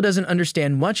 Angela doesn't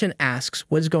understand much and asks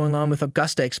what is going on, with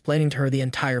Augusta explaining to her the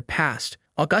entire past.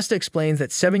 Augusta explains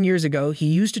that 7 years ago, he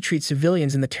used to treat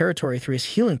civilians in the territory through his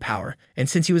healing power, and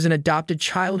since he was an adopted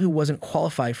child who wasn't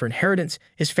qualified for inheritance,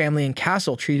 his family and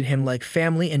castle treated him like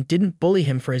family and didn't bully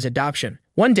him for his adoption.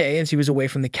 One day, as he was away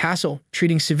from the castle,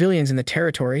 treating civilians in the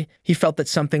territory, he felt that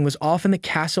something was off in the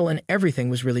castle and everything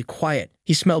was really quiet.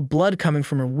 He smelled blood coming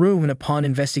from a room, and upon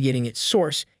investigating its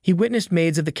source, he witnessed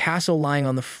maids of the castle lying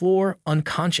on the floor,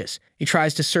 unconscious. He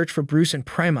tries to search for Bruce and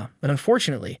Prima, but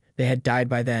unfortunately, they had died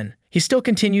by then. He still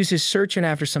continues his search, and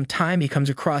after some time, he comes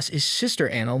across his sister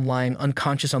Anna lying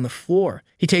unconscious on the floor.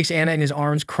 He takes Anna in his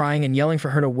arms, crying and yelling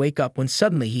for her to wake up when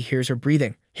suddenly he hears her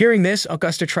breathing. Hearing this,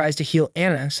 Augusta tries to heal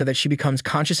Anna so that she becomes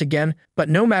conscious again, but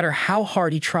no matter how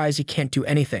hard he tries, he can't do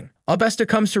anything. Augusta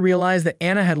comes to realize that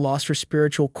Anna had lost her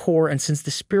spiritual core, and since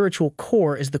the spiritual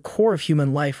core is the core of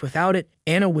human life, without it,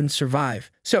 Anna wouldn't survive.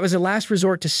 So as a last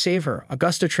resort to save her,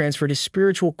 Augusta transferred his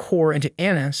spiritual core into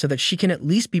Anna so that she can at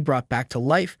least be brought back to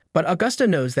life, but Augusta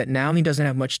knows that now he doesn't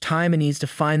have much time and needs to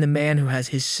find the man who has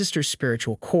his sister's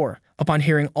spiritual core. Upon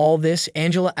hearing all this,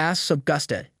 Angela asks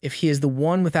Augusta if he is the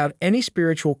one without any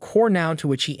spiritual core now, to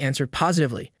which he answered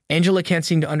positively. Angela can't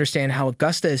seem to understand how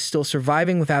Augusta is still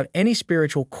surviving without any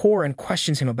spiritual core and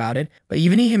questions him about it, but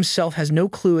even he himself has no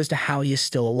clue as to how he is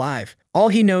still alive. All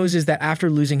he knows is that after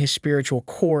losing his spiritual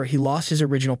core, he lost his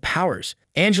original powers.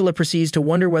 Angela proceeds to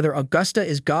wonder whether Augusta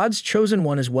is God's chosen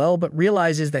one as well, but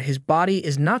realizes that his body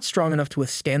is not strong enough to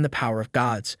withstand the power of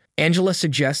gods. Angela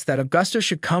suggests that Augusta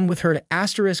should come with her to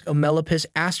Omelopus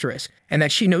and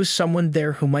that she knows someone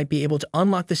there who might be able to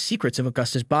unlock the secrets of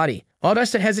Augusta's body.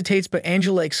 Augusta hesitates, but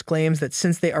Angela exclaims that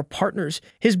since they are partners,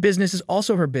 his business is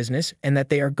also her business, and that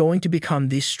they are going to become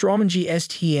the Stromangy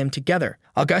STM together.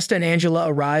 Augusta and Angela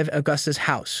arrive at Augusta's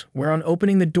house, where on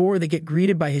opening the door they get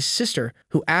greeted by his sister,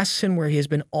 who asks him where he has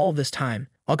been all this time.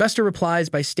 Augusta replies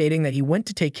by stating that he went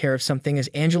to take care of something, as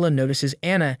Angela notices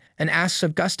Anna and asks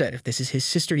Augusta if this is his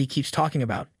sister he keeps talking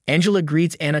about. Angela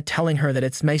greets Anna, telling her that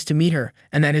it's nice to meet her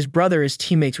and that his brother is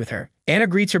teammates with her. Anna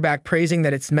greets her back, praising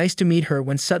that it's nice to meet her,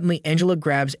 when suddenly Angela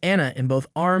grabs Anna in both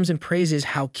arms and praises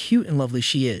how cute and lovely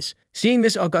she is. Seeing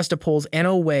this, Augusta pulls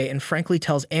Anna away and frankly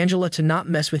tells Angela to not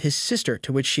mess with his sister,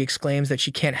 to which she exclaims that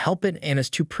she can't help it, Anna's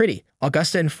too pretty.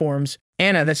 Augusta informs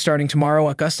Anna that starting tomorrow,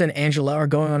 Augusta and Angela are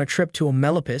going on a trip to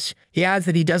Omelopus. He adds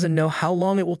that he doesn't know how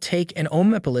long it will take, and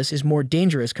Omepolis is more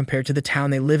dangerous compared to the town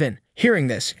they live in. Hearing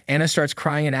this, Anna starts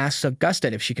crying and asks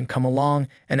Augusta if she can come along,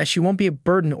 and that she won't be a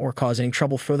burden or cause any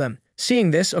trouble for them.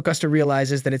 Seeing this, Augusta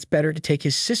realizes that it's better to take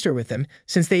his sister with him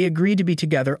since they agreed to be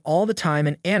together all the time,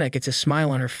 and Anna gets a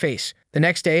smile on her face. The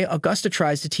next day, Augusta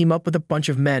tries to team up with a bunch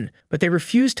of men, but they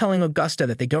refuse, telling Augusta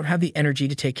that they don't have the energy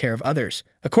to take care of others.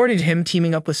 According to him,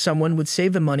 teaming up with someone would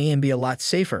save the money and be a lot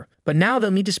safer, but now they'll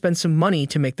need to spend some money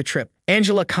to make the trip.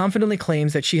 Angela confidently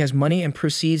claims that she has money and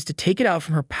proceeds to take it out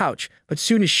from her pouch, but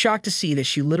soon is shocked to see that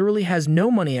she literally has no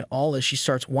money at all as she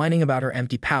starts whining about her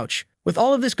empty pouch. With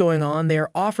all of this going on, they are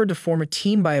offered to form a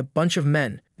team by a bunch of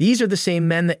men. These are the same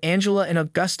men that Angela and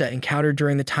Augusta encountered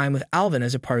during the time with Alvin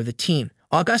as a part of the team.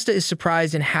 Augusta is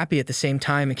surprised and happy at the same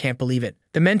time and can't believe it.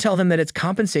 The men tell them that it's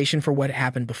compensation for what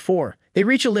happened before. They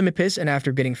reach Olympus, and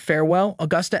after bidding farewell,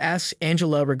 Augusta asks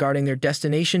Angela regarding their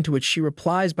destination, to which she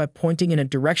replies by pointing in a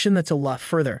direction that's a lot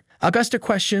further. Augusta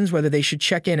questions whether they should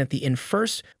check in at the inn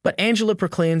first, but Angela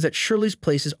proclaims that Shirley's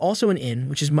place is also an inn,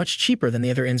 which is much cheaper than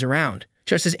the other inns around.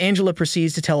 Just as Angela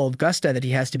proceeds to tell Augusta that he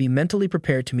has to be mentally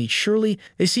prepared to meet Shirley,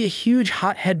 they see a huge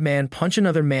hot-head man punch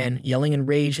another man, yelling in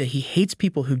rage that he hates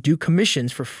people who do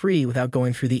commissions for free without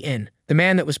going through the inn. The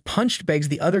man that was punched begs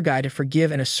the other guy to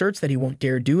forgive and asserts that he won't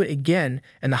dare do it again,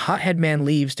 and the hot-head man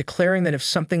leaves, declaring that if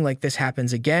something like this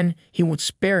happens again, he won't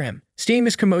spare him. Seeing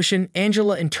this commotion,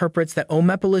 Angela interprets that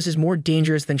Omepolis is more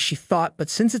dangerous than she thought, but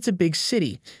since it's a big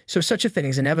city, so such a thing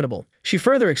is inevitable. She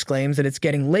further exclaims that it's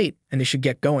getting late and they should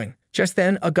get going. Just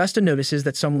then, Augusta notices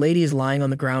that some lady is lying on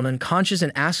the ground unconscious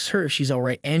and asks her if she's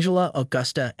alright. Angela,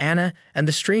 Augusta, Anna, and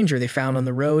the stranger they found on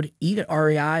the road eat at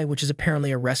REI, which is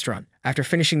apparently a restaurant. After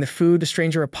finishing the food, the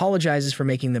stranger apologizes for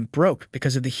making them broke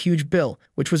because of the huge bill,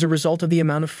 which was a result of the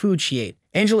amount of food she ate.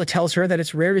 Angela tells her that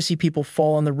it's rare to see people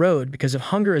fall on the road because of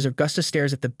hunger as Augusta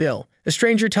stares at the bill. The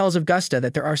stranger tells Augusta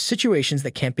that there are situations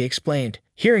that can't be explained.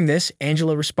 Hearing this,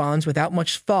 Angela responds without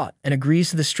much thought and agrees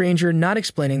to the stranger not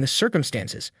explaining the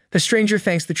circumstances. The stranger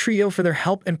thanks the trio for their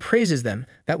help and praises them,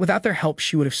 that without their help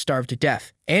she would have starved to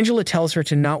death. Angela tells her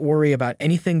to not worry about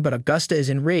anything, but Augusta is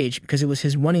enraged because it was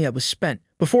his money that was spent.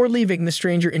 Before leaving, the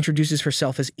stranger introduces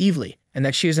herself as Evely, and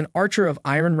that she is an archer of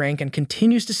iron rank, and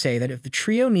continues to say that if the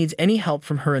trio needs any help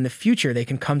from her in the future, they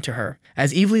can come to her.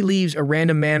 As Evely leaves, a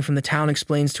random man from the town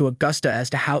explains to Augusta as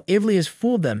to how Evely has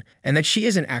fooled them and that she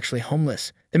isn't actually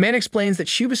homeless. The man explains that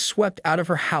she was swept out of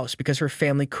her house because her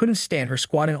family couldn't stand her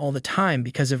squatting all the time,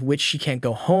 because of which she can't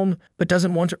go home, but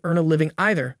doesn't want to earn a living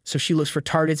either, so she looks for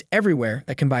targets everywhere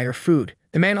that can buy her food.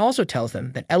 The man also tells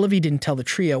them that Elevie didn't tell the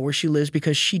trio where she lives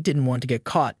because she didn't want to get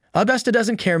caught. Augusta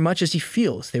doesn't care much as he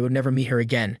feels they would never meet her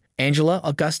again. Angela,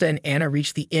 Augusta, and Anna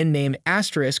reach the inn named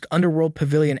Asterisk Underworld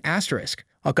Pavilion Asterisk.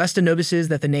 Augusta notices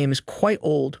that the name is quite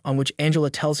old, on which Angela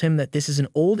tells him that this is an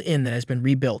old inn that has been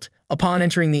rebuilt. Upon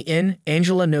entering the inn,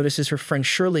 Angela notices her friend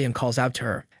Shirley and calls out to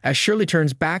her. As Shirley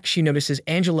turns back, she notices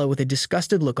Angela with a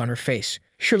disgusted look on her face.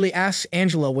 Shirley asks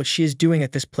Angela what she is doing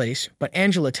at this place, but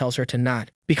Angela tells her to not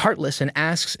be heartless and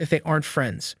asks if they aren't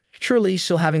friends. Shirley,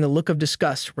 still having a look of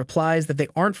disgust, replies that they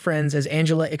aren't friends as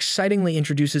Angela excitingly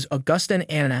introduces Augusta and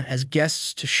Anna as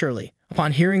guests to Shirley.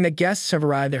 Upon hearing that guests have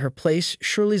arrived at her place,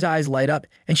 Shirley's eyes light up,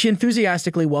 and she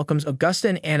enthusiastically welcomes Augusta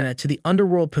and Anna to the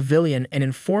Underworld Pavilion and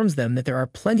informs them that there are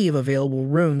plenty of available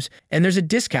rooms and there's a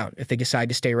discount if they decide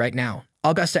to stay right now.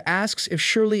 Augusta asks if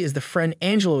Shirley is the friend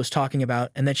Angela was talking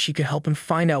about and that she could help him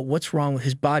find out what's wrong with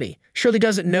his body. Shirley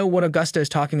doesn't know what Augusta is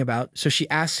talking about, so she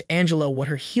asks Angela what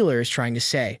her healer is trying to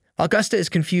say. Augusta is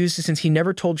confused since he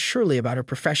never told Shirley about her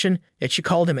profession, yet she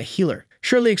called him a healer.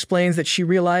 Shirley explains that she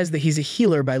realized that he's a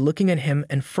healer by looking at him,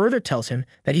 and further tells him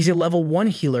that he's a level 1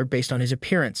 healer based on his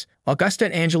appearance. Augusta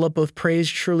and Angela both praise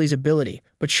Shirley's ability,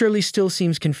 but Shirley still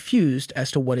seems confused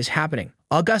as to what is happening.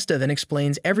 Augusta then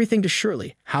explains everything to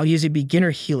Shirley, how he is a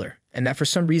beginner healer, and that for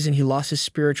some reason he lost his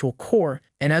spiritual core,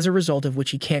 and as a result of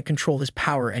which he can't control his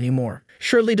power anymore.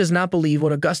 Shirley does not believe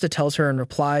what Augusta tells her and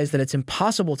replies that it's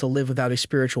impossible to live without a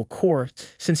spiritual core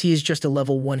since he is just a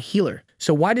level 1 healer.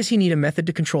 So why does he need a method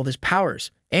to control his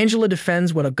powers? Angela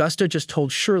defends what Augusta just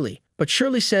told Shirley, but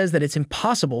Shirley says that it's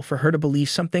impossible for her to believe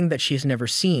something that she has never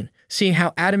seen. Seeing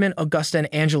how adamant Augusta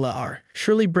and Angela are,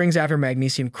 Shirley brings out her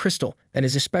magnesium crystal that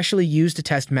is especially used to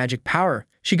test magic power.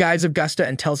 She guides Augusta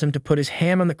and tells him to put his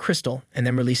hand on the crystal and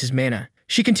then releases mana.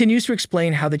 She continues to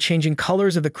explain how the changing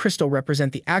colors of the crystal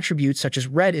represent the attributes, such as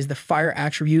red is the fire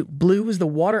attribute, blue is the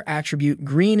water attribute,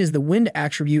 green is the wind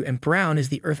attribute, and brown is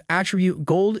the earth attribute,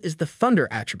 gold is the thunder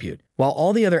attribute, while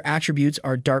all the other attributes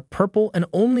are dark purple and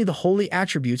only the holy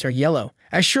attributes are yellow.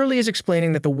 As Shirley is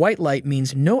explaining that the white light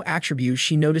means no attribute,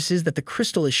 she notices that the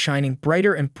crystal is shining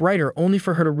brighter and brighter, only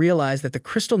for her to realize that the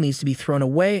crystal needs to be thrown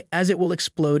away as it will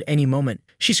explode any moment.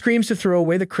 She screams to throw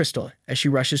away the crystal as she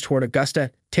rushes toward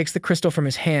Augusta, takes the crystal from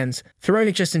his hands, throwing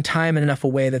it just in time and enough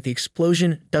away that the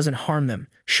explosion doesn't harm them.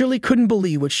 Shirley couldn't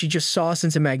believe what she just saw,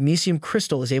 since a magnesium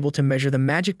crystal is able to measure the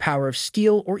magic power of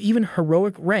steel or even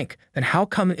heroic rank. Then how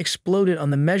come it exploded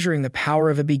on the measuring the power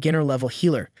of a beginner-level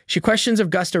healer? She questions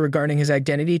Augusta regarding his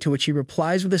identity, to which he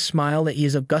replies with a smile that he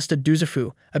is Augusta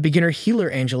Duzafu, a beginner healer.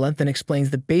 Angela then explains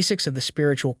the basics of the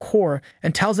spiritual core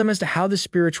and tells them as to how the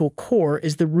spiritual core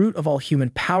is the root of all human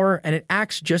power, and it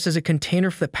acts just as a container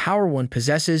for the power one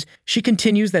possesses. She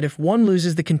continues that if one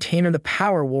loses the container, the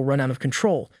power will run out of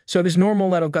control. So it is normal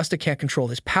that Augusta can't control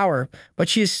his power, but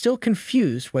she is still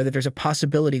confused whether there's a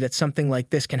possibility that something like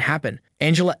this can happen.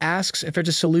 Angela asks if there's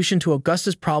a solution to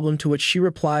Augusta's problem, to which she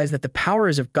replies that the power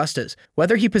is Augusta's.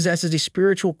 Whether he possesses a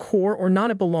spiritual core or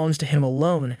not, it belongs to him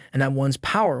alone, and that one's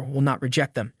power will not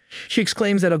reject them. She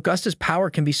exclaims that Augusta's power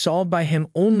can be solved by him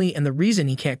only, and the reason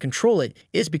he can't control it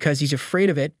is because he's afraid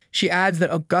of it. She adds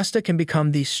that Augusta can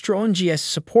become the strongest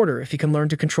supporter if he can learn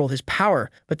to control his power,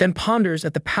 but then ponders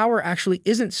that the power actually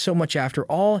isn't so much after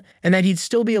all, and that he'd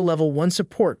still be a level 1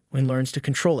 support when he learns to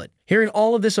control it. Hearing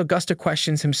all of this, Augusta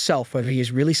questions himself whether he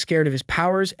is really scared of his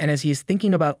powers, and as he is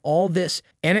thinking about all this,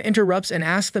 Anna interrupts and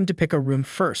asks them to pick a room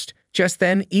first. Just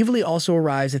then, Evelyn also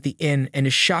arrives at the inn and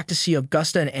is shocked to see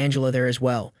Augusta and Angela there as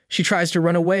well. She tries to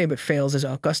run away but fails as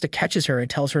Augusta catches her and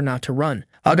tells her not to run.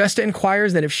 Augusta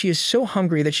inquires that if she is so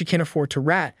hungry that she can't afford to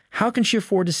rat, how can she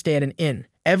afford to stay at an inn?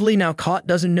 Evelyn, now caught,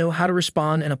 doesn't know how to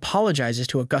respond and apologizes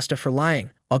to Augusta for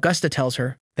lying. Augusta tells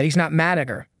her that he's not mad at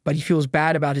her, but he feels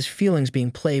bad about his feelings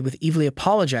being played with. Evelyn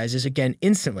apologizes again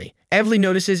instantly. Evelyn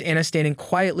notices Anna standing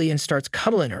quietly and starts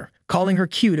cuddling her, calling her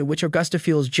cute, at which Augusta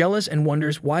feels jealous and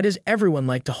wonders why does everyone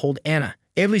like to hold Anna.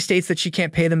 Evelyn states that she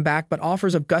can't pay them back but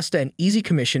offers Augusta an easy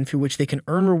commission through which they can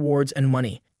earn rewards and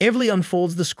money. Evelyn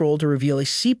unfolds the scroll to reveal a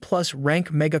C+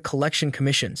 rank mega collection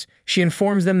commissions. She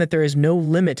informs them that there is no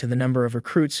limit to the number of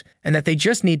recruits and that they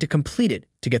just need to complete it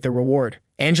to get their reward.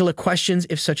 Angela questions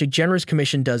if such a generous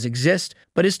commission does exist,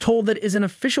 but is told that it is an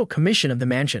official commission of the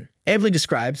mansion. Evelyn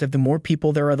describes that the more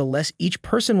people there are, the less each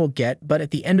person will get, but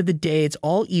at the end of the day, it's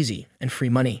all easy and free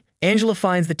money. Angela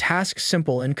finds the task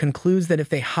simple and concludes that if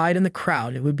they hide in the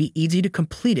crowd, it would be easy to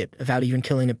complete it without even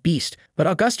killing a beast. But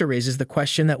Augusta raises the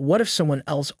question that what if someone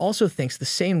else also thinks the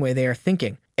same way they are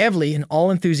thinking? Evelyn, in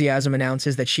all enthusiasm,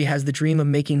 announces that she has the dream of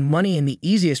making money in the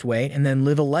easiest way and then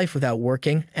live a life without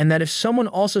working, and that if someone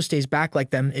also stays back like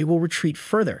them, it will retreat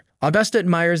further. Augusta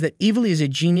admires that Evelyn is a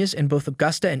genius, and both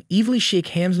Augusta and Evelyn shake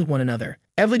hands with one another.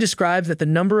 Evelyn describes that the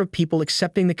number of people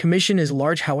accepting the commission is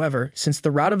large. However, since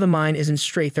the route of the mine isn't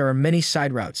straight, there are many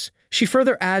side routes. She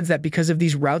further adds that because of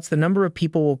these routes, the number of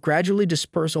people will gradually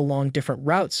disperse along different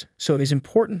routes, so it is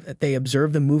important that they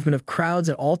observe the movement of crowds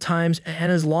at all times,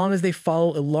 and as long as they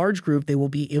follow a large group, they will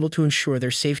be able to ensure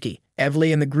their safety.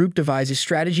 Evelyn and the group devise a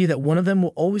strategy that one of them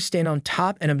will always stand on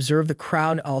top and observe the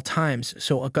crowd at all times,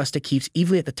 so Augusta keeps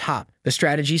Evelyn at the top. The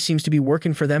strategy seems to be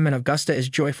working for them, and Augusta is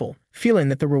joyful, feeling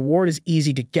that the reward is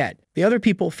easy to get. The other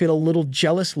people feel a little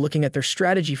jealous looking at their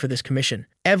strategy for this commission.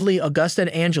 Evelyn, Augusta,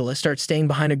 and Angela start staying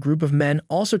behind a group of men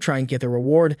also trying to get their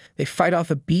reward. They fight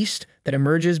off a beast that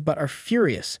emerges but are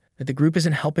furious that the group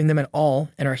isn't helping them at all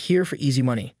and are here for easy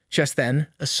money. Just then,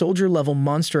 a soldier-level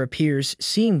monster appears.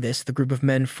 Seeing this, the group of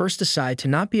men first decide to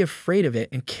not be afraid of it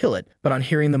and kill it, but on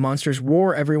hearing the monster's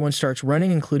roar, everyone starts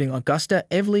running, including Augusta,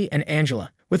 Evelyn, and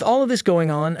Angela. With all of this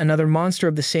going on, another monster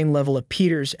of the same level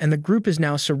appears, and the group is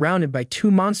now surrounded by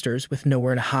two monsters with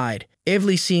nowhere to hide.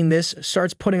 Evelyn, seeing this,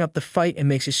 starts putting up the fight and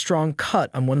makes a strong cut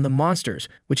on one of the monsters,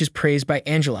 which is praised by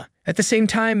Angela. At the same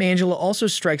time, Angela also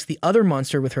strikes the other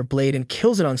monster with her blade and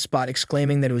kills it on spot,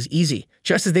 exclaiming that it was easy.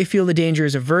 Just as they feel the danger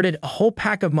is averted, a whole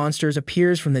pack of monsters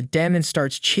appears from the den and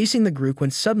starts chasing the group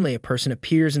when suddenly a person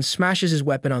appears and smashes his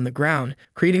weapon on the ground,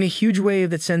 creating a huge wave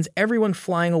that sends everyone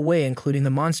flying away, including the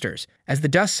monsters. As the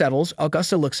dust settles,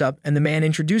 Augusta looks up and the man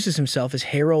introduces himself as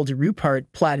Harold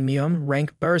Rupert Platinum,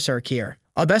 rank Berserker.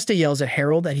 Augusta yells at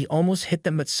Harold that he almost hit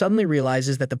them but suddenly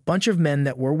realizes that the bunch of men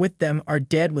that were with them are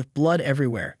dead with blood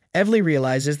everywhere. Evelyn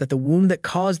realizes that the wound that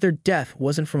caused their death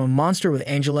wasn't from a monster, with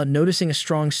Angela noticing a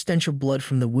strong stench of blood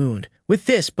from the wound. With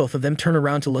this, both of them turn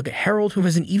around to look at Harold, who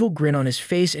has an evil grin on his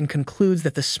face and concludes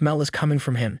that the smell is coming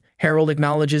from him. Harold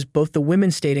acknowledges both the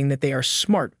women, stating that they are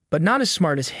smart, but not as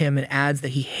smart as him, and adds that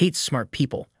he hates smart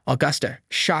people. Augusta,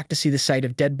 shocked to see the sight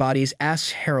of dead bodies,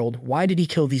 asks Harold why did he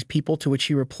kill these people, to which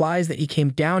he replies that he came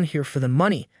down here for the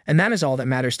money, and that is all that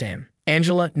matters to him.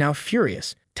 Angela, now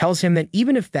furious, tells him that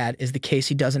even if that is the case,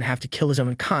 he doesn't have to kill his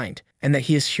own kind, and that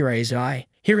he is Shirai's eye.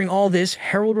 Hearing all this,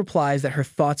 Harold replies that her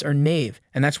thoughts are naive,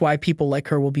 and that's why people like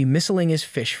her will be missing his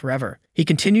fish forever. He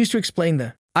continues to explain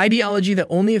ideology that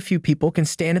only a few people can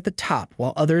stand at the top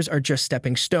while others are just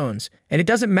stepping stones. And it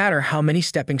doesn't matter how many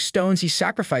stepping stones he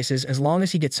sacrifices as long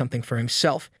as he gets something for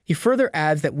himself. He further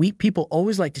adds that weak people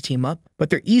always like to team up, but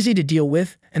they're easy to deal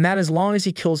with, and that as long as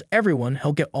he kills everyone,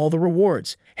 he'll get all the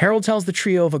rewards. Harold tells the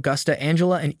trio of Augusta,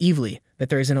 Angela, and Evely that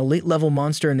there is an elite-level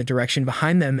monster in the direction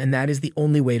behind them, and that is the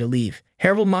only way to leave.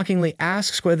 Harold mockingly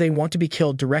asks whether they want to be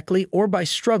killed directly or by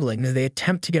struggling as they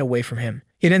attempt to get away from him.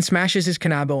 He then smashes his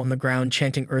kanabo on the ground,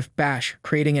 chanting Earth Bash,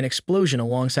 creating an explosion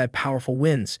alongside powerful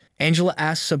winds. Angela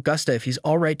asks Augusta if he's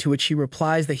alright, to which he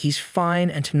replies that he's fine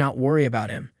and to not worry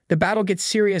about him. The battle gets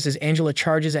serious as Angela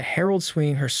charges at Harold,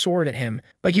 swinging her sword at him,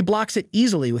 but he blocks it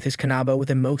easily with his kanabo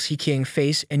with a Moxie-King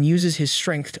face and uses his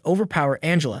strength to overpower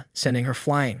Angela, sending her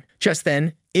flying. Just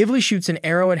then, Evely shoots an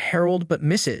arrow at Harold but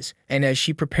misses, and as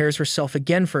she prepares herself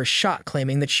again for a shot,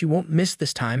 claiming that she won't miss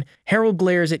this time, Harold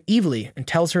glares at Evely and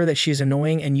tells her that she is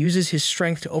annoying and uses his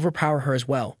strength to overpower her as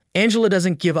well. Angela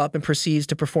doesn't give up and proceeds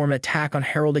to perform an attack on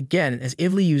Harold again as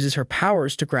Evely uses her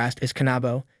powers to grasp his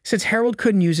kanabo. Since Harold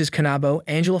couldn't use his kanabo,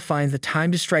 Angela finds the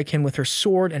time to strike him with her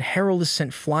sword and Harold is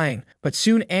sent flying, but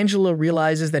soon Angela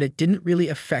realizes that it didn't really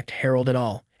affect Harold at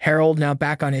all. Harold, now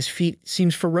back on his feet,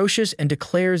 seems ferocious and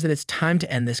declares that it's time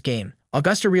to end this game.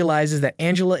 Augusta realizes that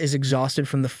Angela is exhausted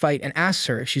from the fight and asks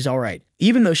her if she's alright.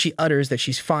 Even though she utters that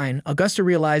she's fine, Augusta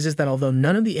realizes that although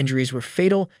none of the injuries were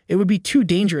fatal, it would be too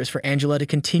dangerous for Angela to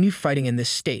continue fighting in this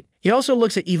state. He also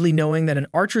looks at Evely, knowing that an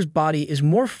archer's body is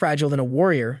more fragile than a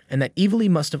warrior and that Evely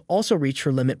must have also reached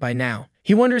her limit by now.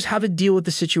 He wonders how to deal with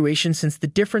the situation since the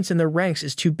difference in their ranks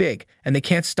is too big and they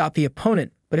can't stop the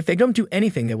opponent, but if they don't do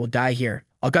anything, they will die here.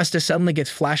 Augusta suddenly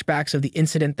gets flashbacks of the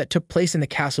incident that took place in the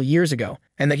castle years ago,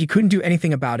 and that he couldn't do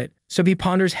anything about it, so he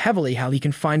ponders heavily how he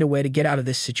can find a way to get out of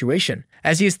this situation.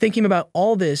 As he is thinking about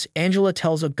all this, Angela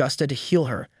tells Augusta to heal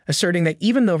her, asserting that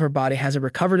even though her body hasn't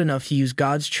recovered enough to use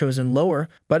God's chosen lower,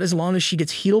 but as long as she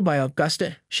gets healed by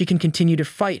Augusta, she can continue to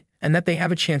fight, and that they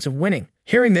have a chance of winning.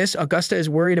 Hearing this, Augusta is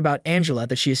worried about Angela,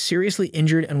 that she is seriously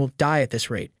injured and will die at this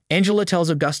rate. Angela tells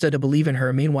Augusta to believe in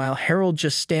her. Meanwhile, Harold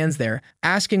just stands there,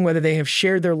 asking whether they have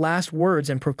shared their last words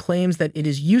and proclaims that it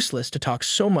is useless to talk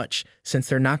so much since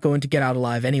they're not going to get out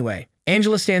alive anyway.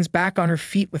 Angela stands back on her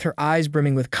feet with her eyes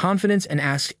brimming with confidence and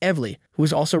asks Evely, who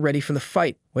is also ready for the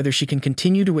fight, whether she can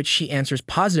continue, to which she answers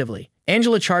positively.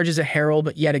 Angela charges at Harold,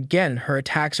 but yet again, her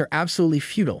attacks are absolutely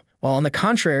futile, while on the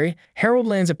contrary, Harold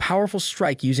lands a powerful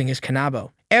strike using his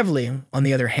kanabo. Evely, on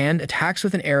the other hand, attacks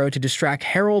with an arrow to distract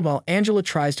Harold while Angela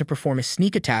tries to perform a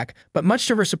sneak attack, but much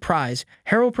to her surprise,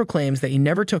 Harold proclaims that he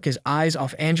never took his eyes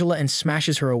off Angela and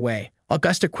smashes her away.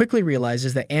 Augusta quickly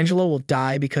realizes that Angela will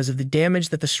die because of the damage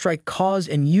that the strike caused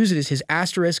and uses his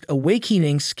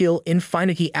awakening skill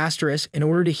Infinity in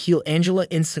order to heal Angela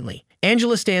instantly.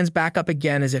 Angela stands back up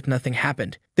again as if nothing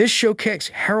happened. This show kicks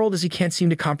Harold as he can't seem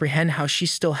to comprehend how she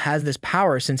still has this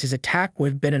power since his attack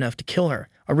would have been enough to kill her.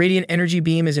 A radiant energy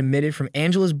beam is emitted from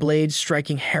Angela's blade,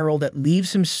 striking Harold, that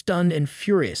leaves him stunned and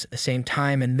furious at the same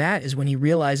time, and that is when he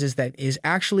realizes that it is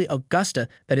actually Augusta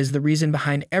that is the reason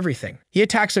behind everything. He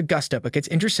attacks Augusta but gets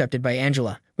intercepted by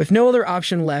Angela. With no other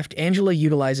option left, Angela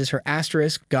utilizes her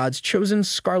God's chosen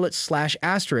Scarlet /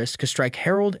 to strike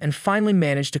Harold and finally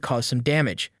manage to cause some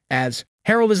damage. As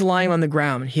Harold is lying on the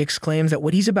ground, he exclaims that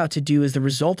what he's about to do is the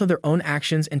result of their own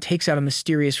actions and takes out a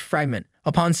mysterious fragment.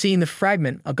 Upon seeing the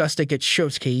fragment, Augusta gets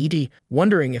shocked,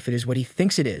 wondering if it is what he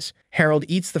thinks it is. Harold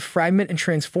eats the fragment and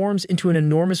transforms into an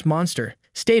enormous monster,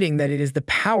 stating that it is the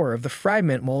power of the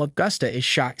fragment, while Augusta is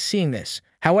shocked seeing this.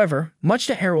 However, much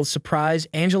to Harold's surprise,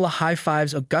 Angela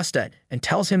high-fives Augusta and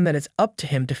tells him that it's up to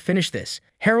him to finish this.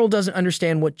 Harold doesn't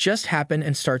understand what just happened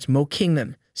and starts mocking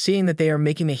them, seeing that they are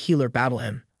making the healer battle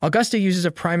him. Augusta uses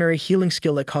a primary healing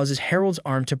skill that causes Harold's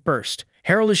arm to burst.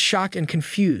 Harold is shocked and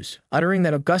confused, uttering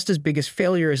that Augusta's biggest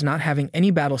failure is not having any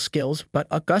battle skills, but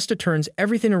Augusta turns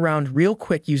everything around real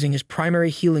quick using his primary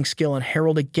healing skill on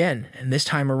Harold again, and this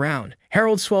time around.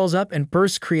 Harold swells up and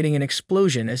bursts, creating an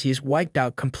explosion as he is wiped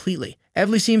out completely.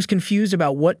 Evely seems confused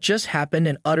about what just happened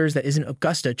and utters that isn't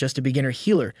Augusta just a beginner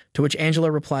healer, to which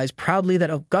Angela replies proudly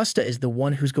that Augusta is the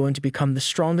one who's going to become the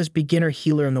strongest beginner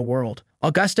healer in the world.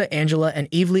 Augusta, Angela,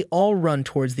 and Evely all run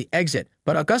towards the exit,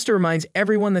 but Augusta reminds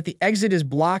everyone that the exit is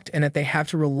blocked and that they have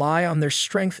to rely on their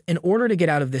strength in order to get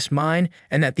out of this mine,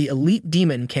 and that the elite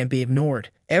demon can't be ignored.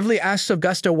 Evely asks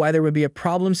Augusta why there would be a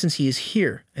problem since he is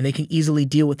here, and they can easily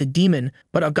deal with the demon,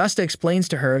 but Augusta explains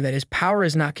to her that his power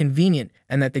is not convenient,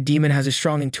 and that the demon has a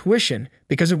strong intuition,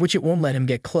 because of which it won't let him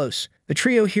get close. The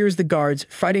trio hears the guards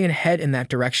fighting and head in that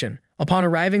direction. Upon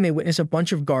arriving, they witness a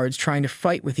bunch of guards trying to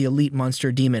fight with the elite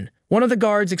monster demon. One of the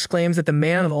guards exclaims that the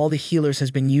man of all the healers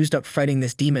has been used up fighting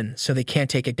this demon, so they can't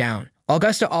take it down.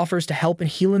 Augusta offers to help and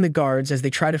heal in the guards as they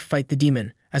try to fight the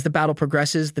demon. As the battle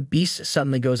progresses, the beast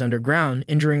suddenly goes underground,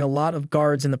 injuring a lot of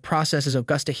guards in the process. As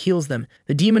Augusta heals them,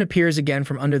 the demon appears again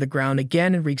from under the ground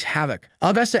again and wreaks havoc.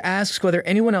 Augusta asks whether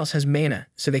anyone else has mana,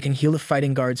 so they can heal the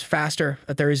fighting guards faster,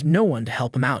 but there is no one to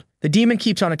help him out. The demon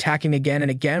keeps on attacking again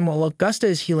and again while Augusta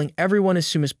is healing everyone as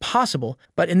soon as possible,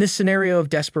 but in this scenario of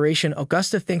desperation,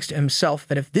 Augusta thinks to himself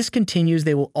that if this continues,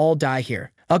 they will all die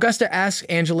here. Augusta asks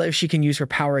Angela if she can use her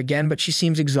power again, but she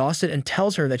seems exhausted and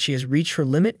tells her that she has reached her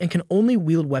limit and can only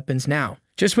wield weapons now.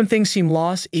 Just when things seem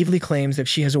lost, Evely claims that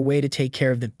she has a way to take care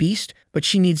of the beast, but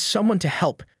she needs someone to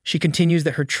help. She continues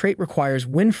that her trait requires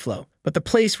wind flow, but the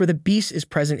place where the beast is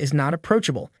present is not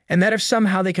approachable, and that if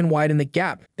somehow they can widen the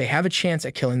gap, they have a chance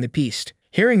at killing the beast.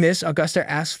 Hearing this, Augusta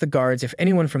asks the guards if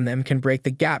anyone from them can break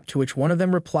the gap, to which one of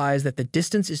them replies that the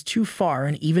distance is too far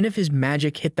and even if his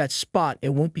magic hit that spot, it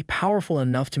won't be powerful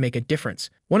enough to make a difference.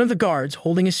 One of the guards,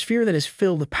 holding a sphere that is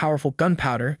filled with powerful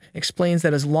gunpowder, explains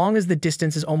that as long as the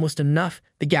distance is almost enough,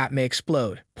 the gap may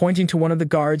explode. Pointing to one of the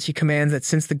guards, he commands that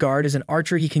since the guard is an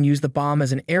archer, he can use the bomb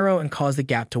as an arrow and cause the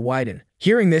gap to widen.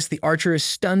 Hearing this, the archer is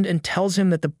stunned and tells him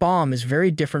that the bomb is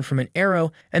very different from an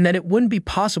arrow and that it wouldn't be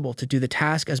possible to do the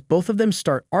task as both of them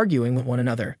start arguing with one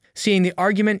another. Seeing the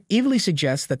argument, Evely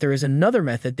suggests that there is another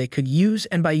method they could use,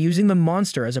 and by using the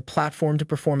monster as a platform to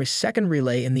perform a second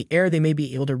relay in the air, they may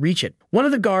be able to reach it. One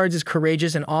of the guards is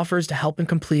courageous and offers to help in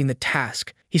completing the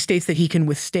task. He states that he can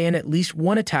withstand at least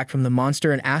one attack from the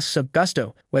monster and asks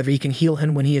Augusta whether he can heal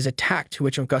him when he is attacked, to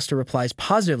which Augusta replies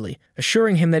positively,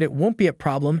 assuring him that it won't be a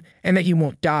problem and that he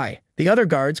won't die. The other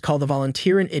guards call the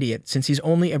volunteer an idiot since he's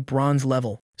only a bronze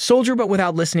level soldier, but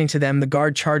without listening to them, the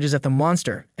guard charges at the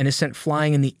monster and is sent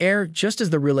flying in the air just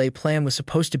as the relay plan was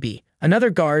supposed to be.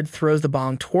 Another guard throws the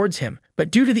bomb towards him,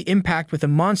 but due to the impact with the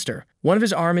monster, one of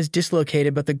his arm is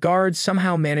dislocated, but the guard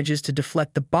somehow manages to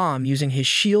deflect the bomb using his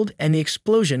shield, and the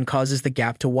explosion causes the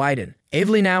gap to widen.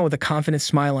 Evely, now with a confident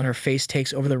smile on her face,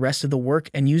 takes over the rest of the work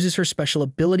and uses her special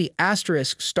ability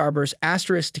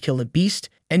 **Starburst** to kill the beast,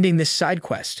 ending this side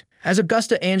quest. As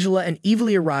Augusta, Angela, and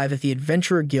Evely arrive at the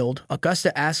Adventurer Guild,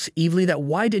 Augusta asks Evely that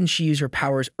why didn't she use her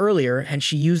powers earlier, and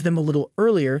she used them a little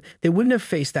earlier, they wouldn't have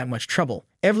faced that much trouble.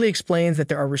 Evely explains that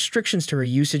there are restrictions to her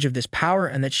usage of this power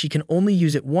and that she can only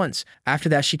use it once. After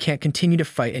that, she can't continue to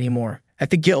fight anymore. At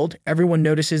the guild, everyone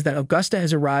notices that Augusta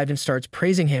has arrived and starts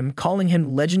praising him, calling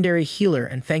him legendary healer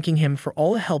and thanking him for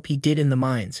all the help he did in the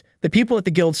mines. The people at the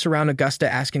guild surround Augusta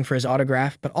asking for his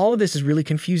autograph, but all of this is really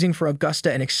confusing for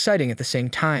Augusta and exciting at the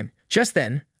same time. Just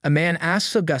then, a man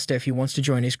asks Augusta if he wants to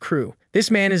join his crew.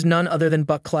 This man is none other than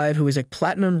Buck Clive, who is a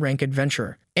platinum rank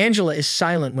adventurer. Angela is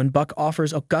silent when Buck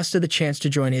offers Augusta the chance to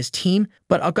join his team,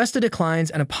 but Augusta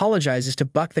declines and apologizes to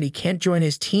Buck that he can't join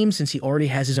his team since he already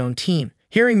has his own team.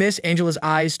 Hearing this, Angela's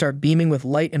eyes start beaming with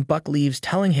light and Buck leaves,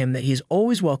 telling him that he is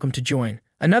always welcome to join.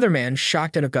 Another man,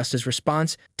 shocked at Augusta's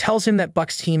response, tells him that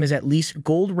Buck's team is at least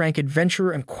gold rank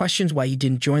adventurer and questions why he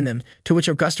didn't join them, to which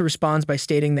Augusta responds by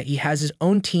stating that he has his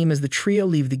own team as the trio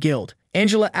leave the guild.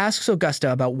 Angela asks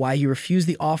Augusta about why he refused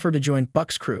the offer to join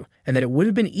Buck's crew, and that it would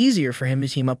have been easier for him to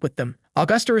team up with them.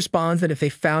 Augusta responds that if they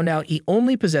found out he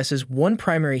only possesses one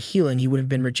primary healing, he would have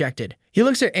been rejected. He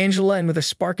looks at Angela and with a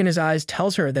spark in his eyes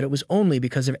tells her that it was only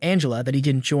because of Angela that he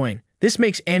didn't join. This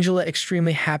makes Angela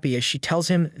extremely happy as she tells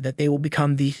him that they will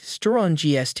become the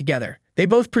Strong-GS together. They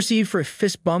both proceed for a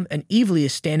fist bump and Evely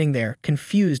is standing there,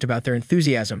 confused about their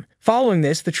enthusiasm. Following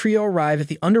this, the trio arrive at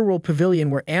the Underworld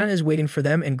Pavilion where Anna is waiting for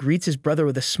them and greets his brother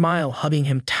with a smile, hugging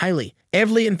him tightly.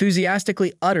 Evely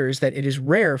enthusiastically utters that it is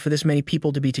rare for this many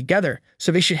people to be together,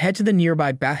 so they should head to the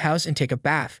nearby bathhouse and take a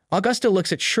bath. Augusta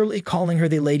looks at Shirley, calling her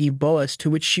the Lady Boas, to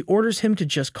which she orders him to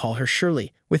just call her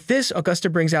Shirley. With this, Augusta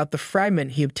brings out the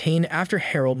fragment he obtained after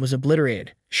Harold was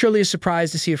obliterated. Shirley is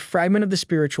surprised to see a fragment of the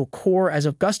spiritual core as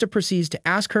Augusta proceeds to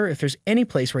ask her if there's any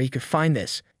place where he could find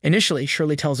this. Initially,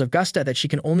 Shirley tells Augusta that she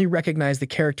can only recognize the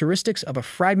characteristics of a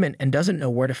fragment and doesn't know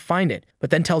where to find it,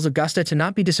 but then tells Augusta to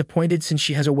not be disappointed since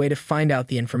she has a way to find out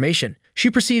the information. She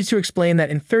proceeds to explain that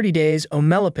in 30 days,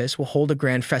 Omelopus will hold a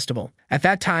grand festival. At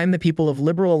that time, the people of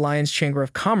Liberal Alliance Chamber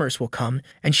of Commerce will come,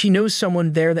 and she knows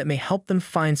someone there that may help them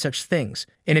find such things.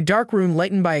 In a dark room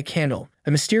lightened by a candle,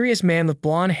 a mysterious man with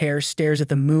blonde hair stares at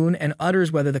the moon and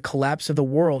utters whether the collapse of the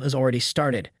world has already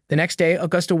started. The next day,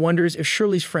 Augusta wonders if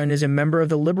Shirley's friend is a member of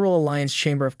the Liberal Alliance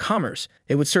Chamber of Commerce.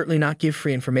 It would certainly not give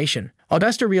free information.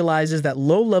 Augusta realizes that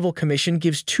low-level commission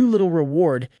gives too little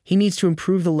reward. He needs to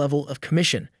improve the level of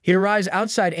commission. He arrives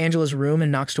outside Angela's room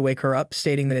and knocks to wake her up,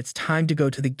 stating that it's time to go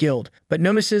to the guild, but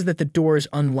notices that the door is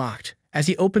unlocked. As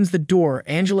he opens the door,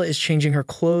 Angela is changing her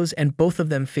clothes and both of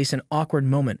them face an awkward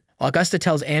moment. Augusta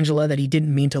tells Angela that he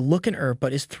didn't mean to look at her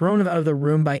but is thrown out of the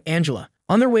room by Angela.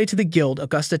 On their way to the guild,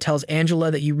 Augusta tells Angela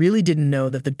that he really didn't know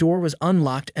that the door was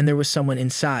unlocked and there was someone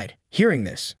inside. Hearing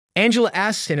this, Angela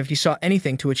asks him if he saw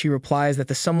anything, to which he replies that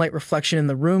the sunlight reflection in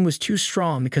the room was too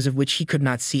strong, because of which he could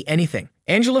not see anything.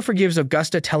 Angela forgives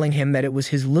Augusta, telling him that it was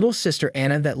his little sister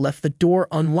Anna that left the door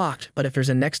unlocked, but if there's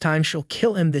a next time, she'll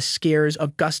kill him. This scares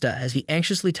Augusta, as he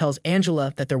anxiously tells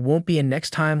Angela that there won't be a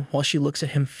next time, while she looks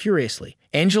at him furiously.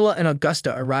 Angela and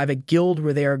Augusta arrive at guild,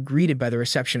 where they are greeted by the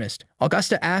receptionist.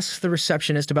 Augusta asks the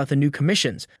receptionist about the new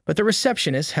commissions, but the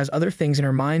receptionist has other things in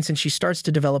her mind since she starts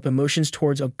to develop emotions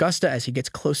towards Augusta as he gets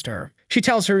close to her. She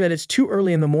tells her that it's too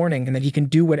early in the morning and that he can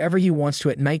do whatever he wants to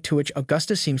at night, to which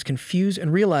Augusta seems confused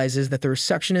and realizes that the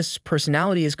receptionist's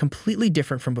personality is completely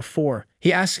different from before.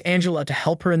 He asks Angela to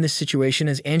help her in this situation,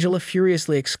 as Angela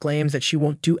furiously exclaims that she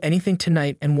won't do anything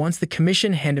tonight and wants the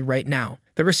commission handed right now.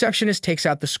 The receptionist takes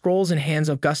out the scrolls and hands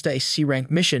Augusta a C-rank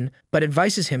mission, but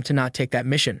advises him to not take that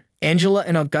mission. Angela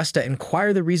and Augusta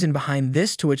inquire the reason behind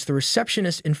this, to which the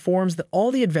receptionist informs that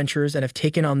all the adventurers that have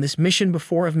taken on this mission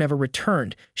before have never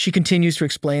returned. She continues to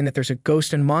explain that there's a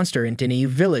ghost and monster in Dini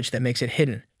village that makes it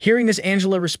hidden. Hearing this,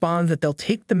 Angela responds that they'll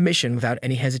take the mission without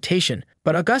any hesitation,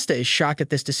 but Augusta is shocked at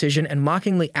this decision and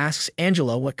mockingly asks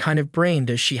Angela what kind of brain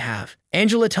does she have.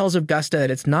 Angela tells Augusta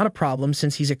that it's not a problem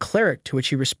since he's a cleric, to which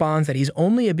he responds that he's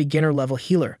only a beginner-level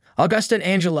healer. Augusta and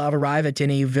Angela arrive at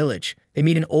Dini village. They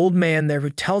meet an old man there who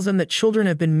tells them that children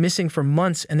have been missing for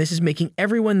months, and this is making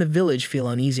everyone in the village feel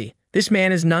uneasy. This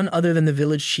man is none other than the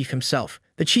village chief himself.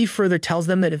 The chief further tells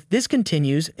them that if this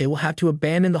continues, they will have to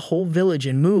abandon the whole village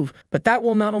and move, but that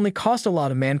will not only cost a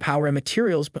lot of manpower and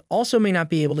materials, but also may not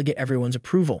be able to get everyone's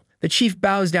approval. The chief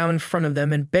bows down in front of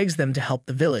them and begs them to help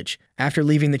the village. After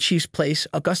leaving the chief's place,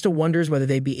 Augusta wonders whether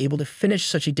they'd be able to finish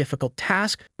such a difficult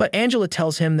task, but Angela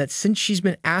tells him that since she's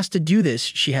been asked to do this,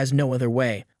 she has no other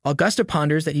way. Augusta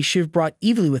ponders that he should have brought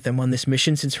Evely with him on this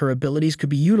mission, since her abilities could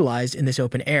be utilized in this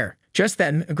open air. Just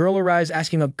then, a girl arrives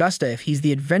asking Augusta if he's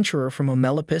the adventurer from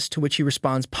Omelopus, to which he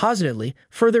responds positively,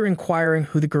 further inquiring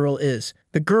who the girl is.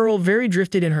 The girl, very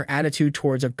drifted in her attitude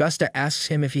towards Augusta, asks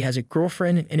him if he has a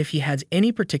girlfriend and if he has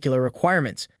any particular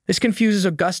requirements. This confuses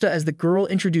Augusta, as the girl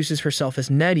introduces herself as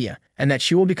Nadia, and that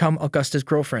she will become Augusta's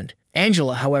girlfriend.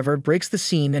 Angela, however, breaks the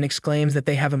scene and exclaims that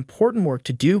they have important work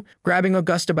to do. Grabbing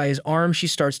Augusta by his arm, she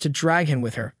starts to drag him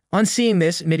with her. On seeing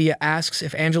this, Nydia asks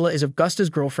if Angela is Augusta's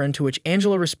girlfriend, to which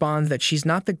Angela responds that she's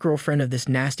not the girlfriend of this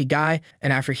nasty guy,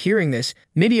 and after hearing this,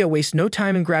 Nydia wastes no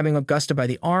time in grabbing Augusta by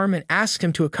the arm and asks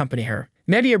him to accompany her.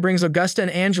 Nydia brings Augusta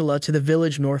and Angela to the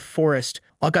village North Forest.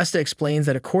 Augusta explains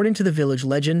that according to the village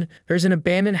legend, there's an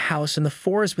abandoned house in the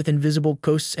forest with invisible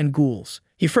ghosts and ghouls.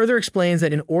 He further explains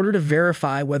that in order to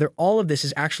verify whether all of this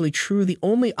is actually true, the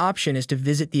only option is to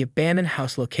visit the abandoned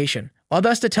house location.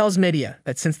 Augusta tells Nydia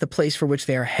that since the place for which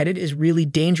they are headed is really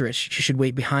dangerous, she should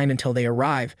wait behind until they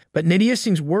arrive. But Nydia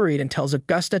seems worried and tells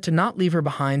Augusta to not leave her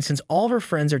behind, since all of her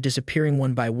friends are disappearing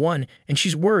one by one, and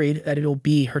she's worried that it'll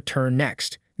be her turn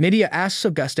next. Nydia asks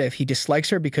Augusta if he dislikes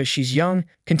her because she's young,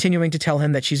 continuing to tell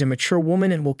him that she's a mature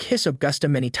woman and will kiss Augusta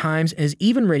many times, and is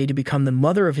even ready to become the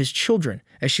mother of his children,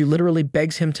 as she literally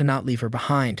begs him to not leave her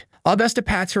behind. Augusta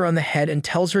pats her on the head and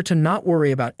tells her to not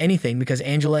worry about anything because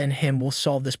Angela and him will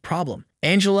solve this problem.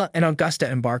 Angela and Augusta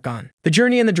embark on the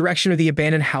journey in the direction of the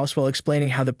abandoned house. While explaining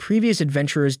how the previous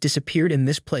adventurers disappeared in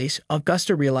this place,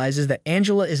 Augusta realizes that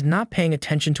Angela is not paying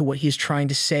attention to what he is trying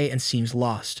to say and seems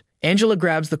lost. Angela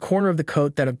grabs the corner of the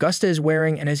coat that Augusta is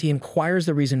wearing, and as he inquires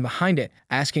the reason behind it,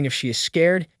 asking if she is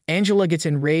scared, Angela gets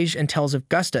enraged and tells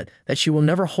Augusta that she will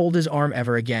never hold his arm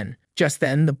ever again. Just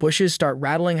then, the bushes start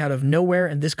rattling out of nowhere,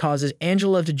 and this causes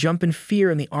Angela to jump in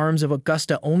fear in the arms of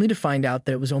Augusta, only to find out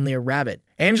that it was only a rabbit.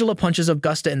 Angela punches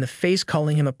Augusta in the face,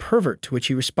 calling him a pervert, to which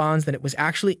he responds that it was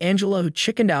actually Angela who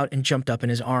chickened out and jumped up in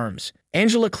his arms.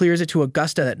 Angela clears it to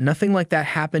Augusta that nothing like that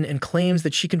happened and claims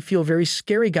that she can feel very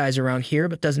scary guys around here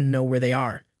but doesn't know where they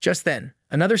are. Just then,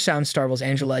 another sound startles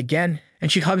Angela again,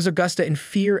 and she hugs Augusta in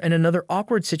fear, and another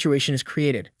awkward situation is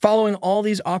created. Following all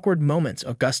these awkward moments,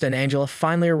 Augusta and Angela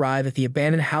finally arrive at the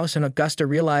abandoned house, and Augusta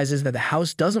realizes that the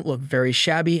house doesn't look very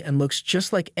shabby and looks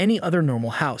just like any other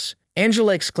normal house.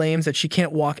 Angela exclaims that she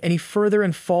can't walk any further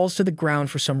and falls to the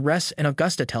ground for some rest, and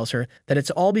Augusta tells her that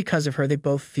it's all because of her. They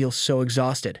both feel so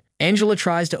exhausted. Angela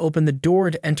tries to open the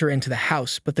door to enter into the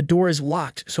house, but the door is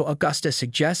locked, so Augusta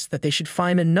suggests that they should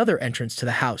find another entrance to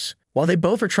the house. While they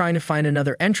both are trying to find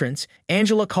another entrance,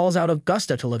 Angela calls out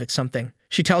Augusta to look at something.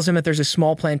 She tells him that there's a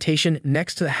small plantation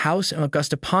next to the house, and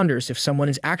Augusta ponders if someone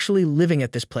is actually living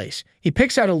at this place. He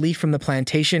picks out a leaf from the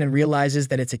plantation and realizes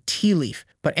that it's a tea leaf,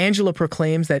 but Angela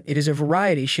proclaims that it is a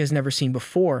variety she has never seen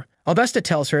before. Augusta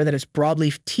tells her that it's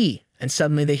broadleaf tea, and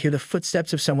suddenly they hear the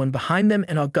footsteps of someone behind them,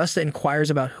 and Augusta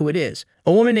inquires about who it is.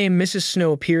 A woman named Mrs.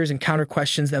 Snow appears and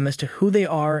counter-questions them as to who they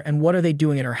are and what are they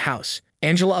doing in her house.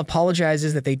 Angela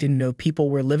apologizes that they didn't know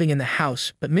people were living in the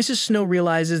house, but Mrs. Snow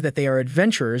realizes that they are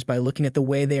adventurers by looking at the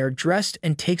way they are dressed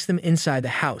and takes them inside the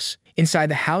house. Inside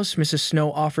the house, Mrs.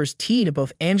 Snow offers tea to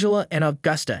both Angela and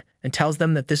Augusta and tells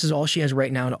them that this is all she has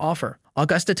right now to offer.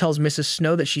 Augusta tells Mrs.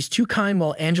 Snow that she's too kind,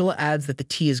 while Angela adds that the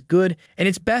tea is good and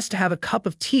it's best to have a cup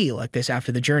of tea like this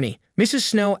after the journey. Mrs.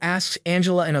 Snow asks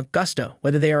Angela and Augusta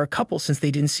whether they are a couple since they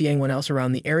didn't see anyone else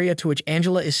around the area, to which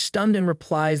Angela is stunned and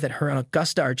replies that her and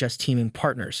Augusta are just teaming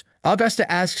partners. Augusta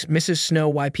asks Mrs. Snow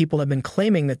why people have been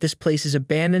claiming that this place is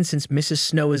abandoned since Mrs.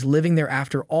 Snow is living there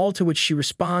after all, to which she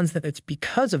responds that it's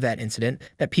because of that incident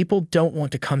that people don't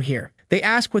want to come here. They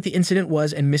ask what the incident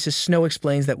was, and Mrs. Snow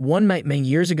explains that one night many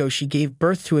years ago she gave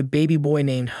birth to a baby boy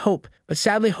named Hope, but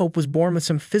sadly Hope was born with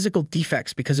some physical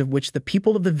defects, because of which the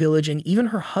people of the village and even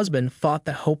her husband thought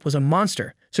that Hope was a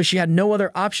monster, so she had no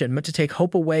other option but to take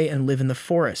Hope away and live in the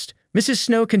forest. Mrs.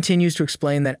 Snow continues to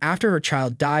explain that after her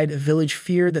child died, the village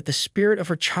feared that the spirit of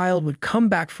her child would come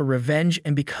back for revenge,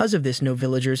 and because of this no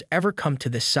villagers ever come to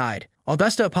this side.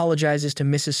 Augusta apologizes to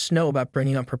Mrs. Snow about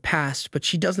bringing up her past, but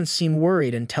she doesn't seem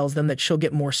worried and tells them that she'll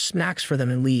get more snacks for them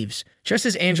and leaves. Just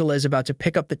as Angela is about to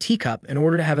pick up the teacup in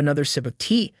order to have another sip of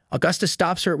tea, Augusta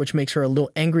stops her, which makes her a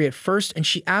little angry at first, and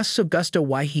she asks Augusta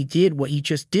why he did what he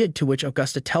just did, to which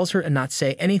Augusta tells her to not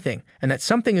say anything, and that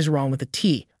something is wrong with the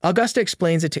tea. Augusta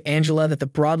explains it to Angela that the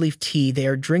broadleaf tea they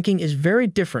are drinking is very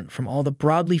different from all the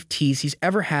broadleaf teas he's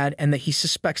ever had, and that he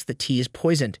suspects the tea is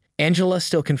poisoned. Angela,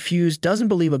 still confused, doesn't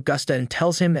believe Augusta and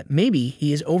tells him that maybe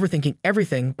he is overthinking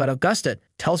everything, but Augusta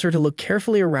tells her to look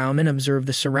carefully around and observe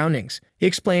the surroundings. He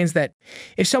explains that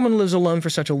if someone lives alone for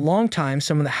such a long time,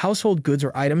 some of the household goods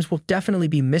or items will definitely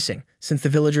be missing, since the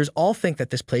villagers all think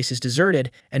that this place is deserted,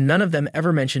 and none of them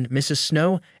ever mentioned Mrs.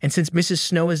 Snow, and since Mrs.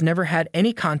 Snow has never had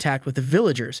any contact with the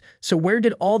villagers, so where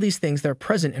did all these things that are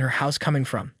present in her house coming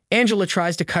from? Angela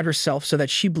tries to cut herself so that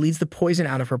she bleeds the poison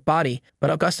out of her body, but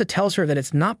Augusta tells her that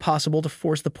it's not possible to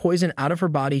force the poison out of her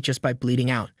body just by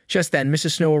bleeding out. Just then,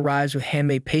 Mrs. Snow arrives with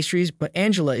handmade pastries, but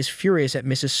Angela is furious at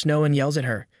Mrs. Snow and yells at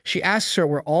her. She asks her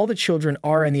where all the children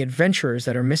are and the adventurers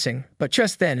that are missing, but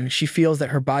just then, she feels that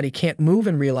her body can't move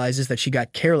and realizes that she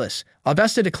got careless.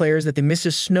 Augusta declares that the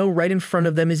Mrs. Snow right in front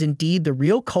of them is indeed the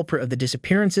real culprit of the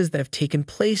disappearances that have taken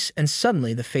place, and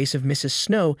suddenly the face of Mrs.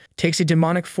 Snow takes a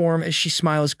demonic form as she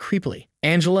smiles creepily.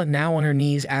 Angela, now on her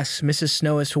knees, asks Mrs.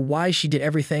 Snow as to why she did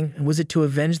everything, and was it to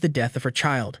avenge the death of her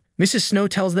child. Mrs. Snow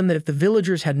tells them that if the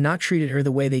villagers had not treated her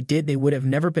the way they did, they would have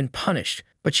never been punished,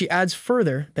 but she adds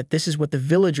further that this is what the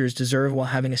villagers deserve while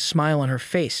having a smile on her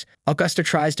face. Augusta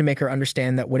tries to make her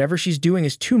understand that whatever she's doing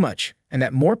is too much, and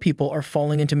that more people are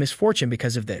falling into misfortune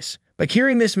because of this. But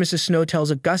hearing this, Mrs. Snow tells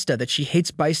Augusta that she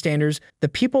hates bystanders, the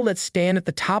people that stand at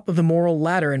the top of the moral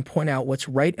ladder and point out what's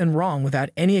right and wrong without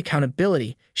any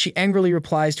accountability. She angrily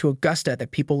replies to Augusta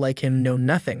that people like him know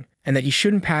nothing, and that he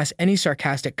shouldn't pass any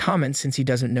sarcastic comments since he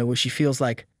doesn't know what she feels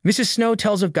like. Mrs. Snow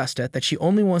tells Augusta that she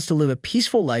only wants to live a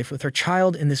peaceful life with her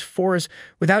child in this forest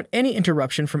without any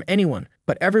interruption from anyone,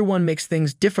 but everyone makes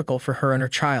things difficult for her and her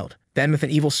child. Then, with an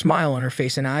evil smile on her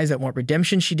face and eyes that want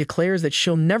redemption, she declares that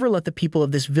she'll never let the people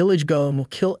of this village go and will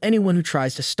kill anyone who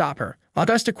tries to stop her.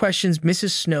 Augusta questions Mrs.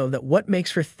 Snow that what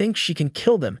makes her think she can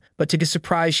kill them, but to his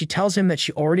surprise, she tells him that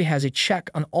she already has a check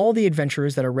on all the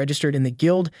adventurers that are registered in the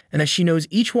guild, and that she knows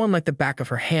each one like the back of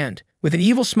her hand. With an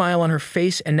evil smile on her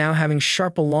face and now having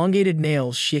sharp elongated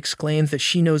nails, she exclaims that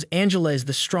she knows Angela is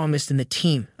the strongest in the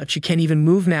team, that she can't even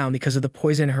move now because of the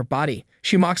poison in her body.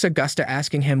 She mocks Augusta,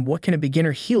 asking him what can a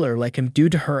beginner healer like him do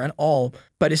to her at all,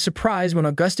 but is surprised when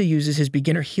Augusta uses his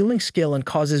beginner healing skill and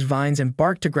causes Vines and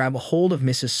Bark to grab a hold of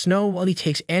Mrs. Snow while he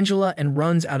takes Angela and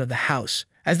runs out of the house.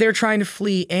 As they are trying to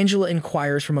flee, Angela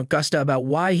inquires from Augusta about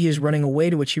why he is running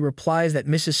away, to which he replies that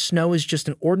Mrs. Snow is just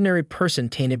an ordinary person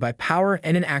tainted by power,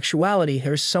 and in actuality,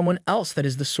 there is someone else that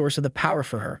is the source of the power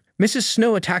for her. Mrs.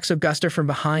 Snow attacks Augusta from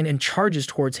behind and charges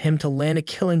towards him to land a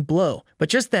killing blow, but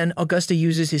just then, Augusta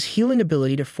uses his healing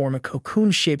ability to form a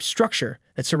cocoon-shaped structure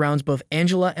that surrounds both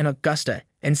Angela and Augusta,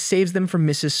 and saves them from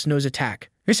Mrs. Snow's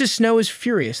attack. Mrs. Snow is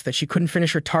furious that she couldn't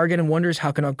finish her target and wonders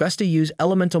how can Augusta use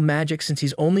elemental magic since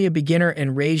he's only a beginner.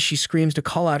 Enraged, she screams to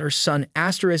call out her son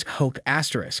Hope.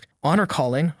 On her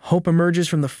calling, Hope emerges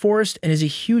from the forest and is a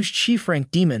huge chief-rank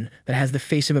demon that has the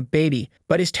face of a baby,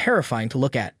 but is terrifying to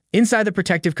look at. Inside the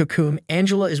protective cocoon,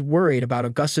 Angela is worried about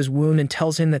Augusta's wound and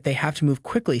tells him that they have to move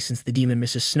quickly since the demon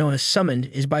Mrs. Snow has summoned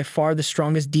is by far the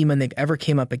strongest demon they've ever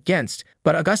came up against,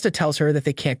 but Augusta tells her that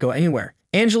they can't go anywhere.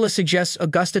 Angela suggests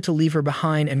Augusta to leave her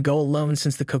behind and go alone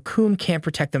since the cocoon can't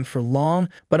protect them for long,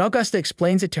 but Augusta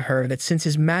explains it to her that since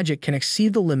his magic can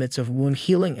exceed the limits of wound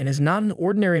healing and is not an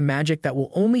ordinary magic that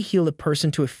will only heal the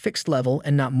person to a fixed level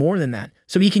and not more than that,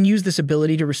 so he can use this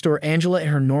ability to restore Angela in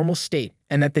her normal state,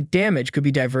 and that the damage could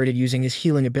be diverted using his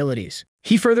healing abilities.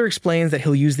 He further explains that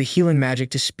he'll use the healing magic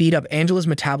to speed up Angela's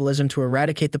metabolism to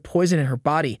eradicate the poison in her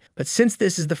body, but since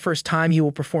this is the first time he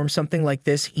will perform something like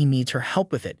this, he needs her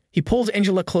help with it. He pulls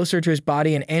Angela closer to his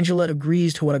body and Angela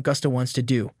agrees to what Augusta wants to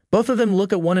do. Both of them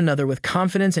look at one another with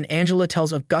confidence and Angela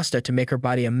tells Augusta to make her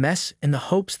body a mess in the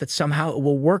hopes that somehow it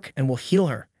will work and will heal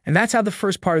her. And that's how the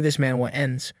first part of this manhwa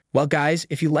ends. Well guys,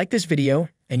 if you like this video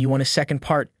and you want a second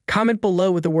part, comment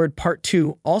below with the word part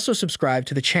 2, also subscribe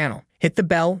to the channel, hit the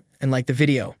bell, and like the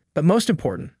video. But most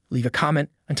important, leave a comment.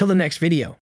 Until the next video.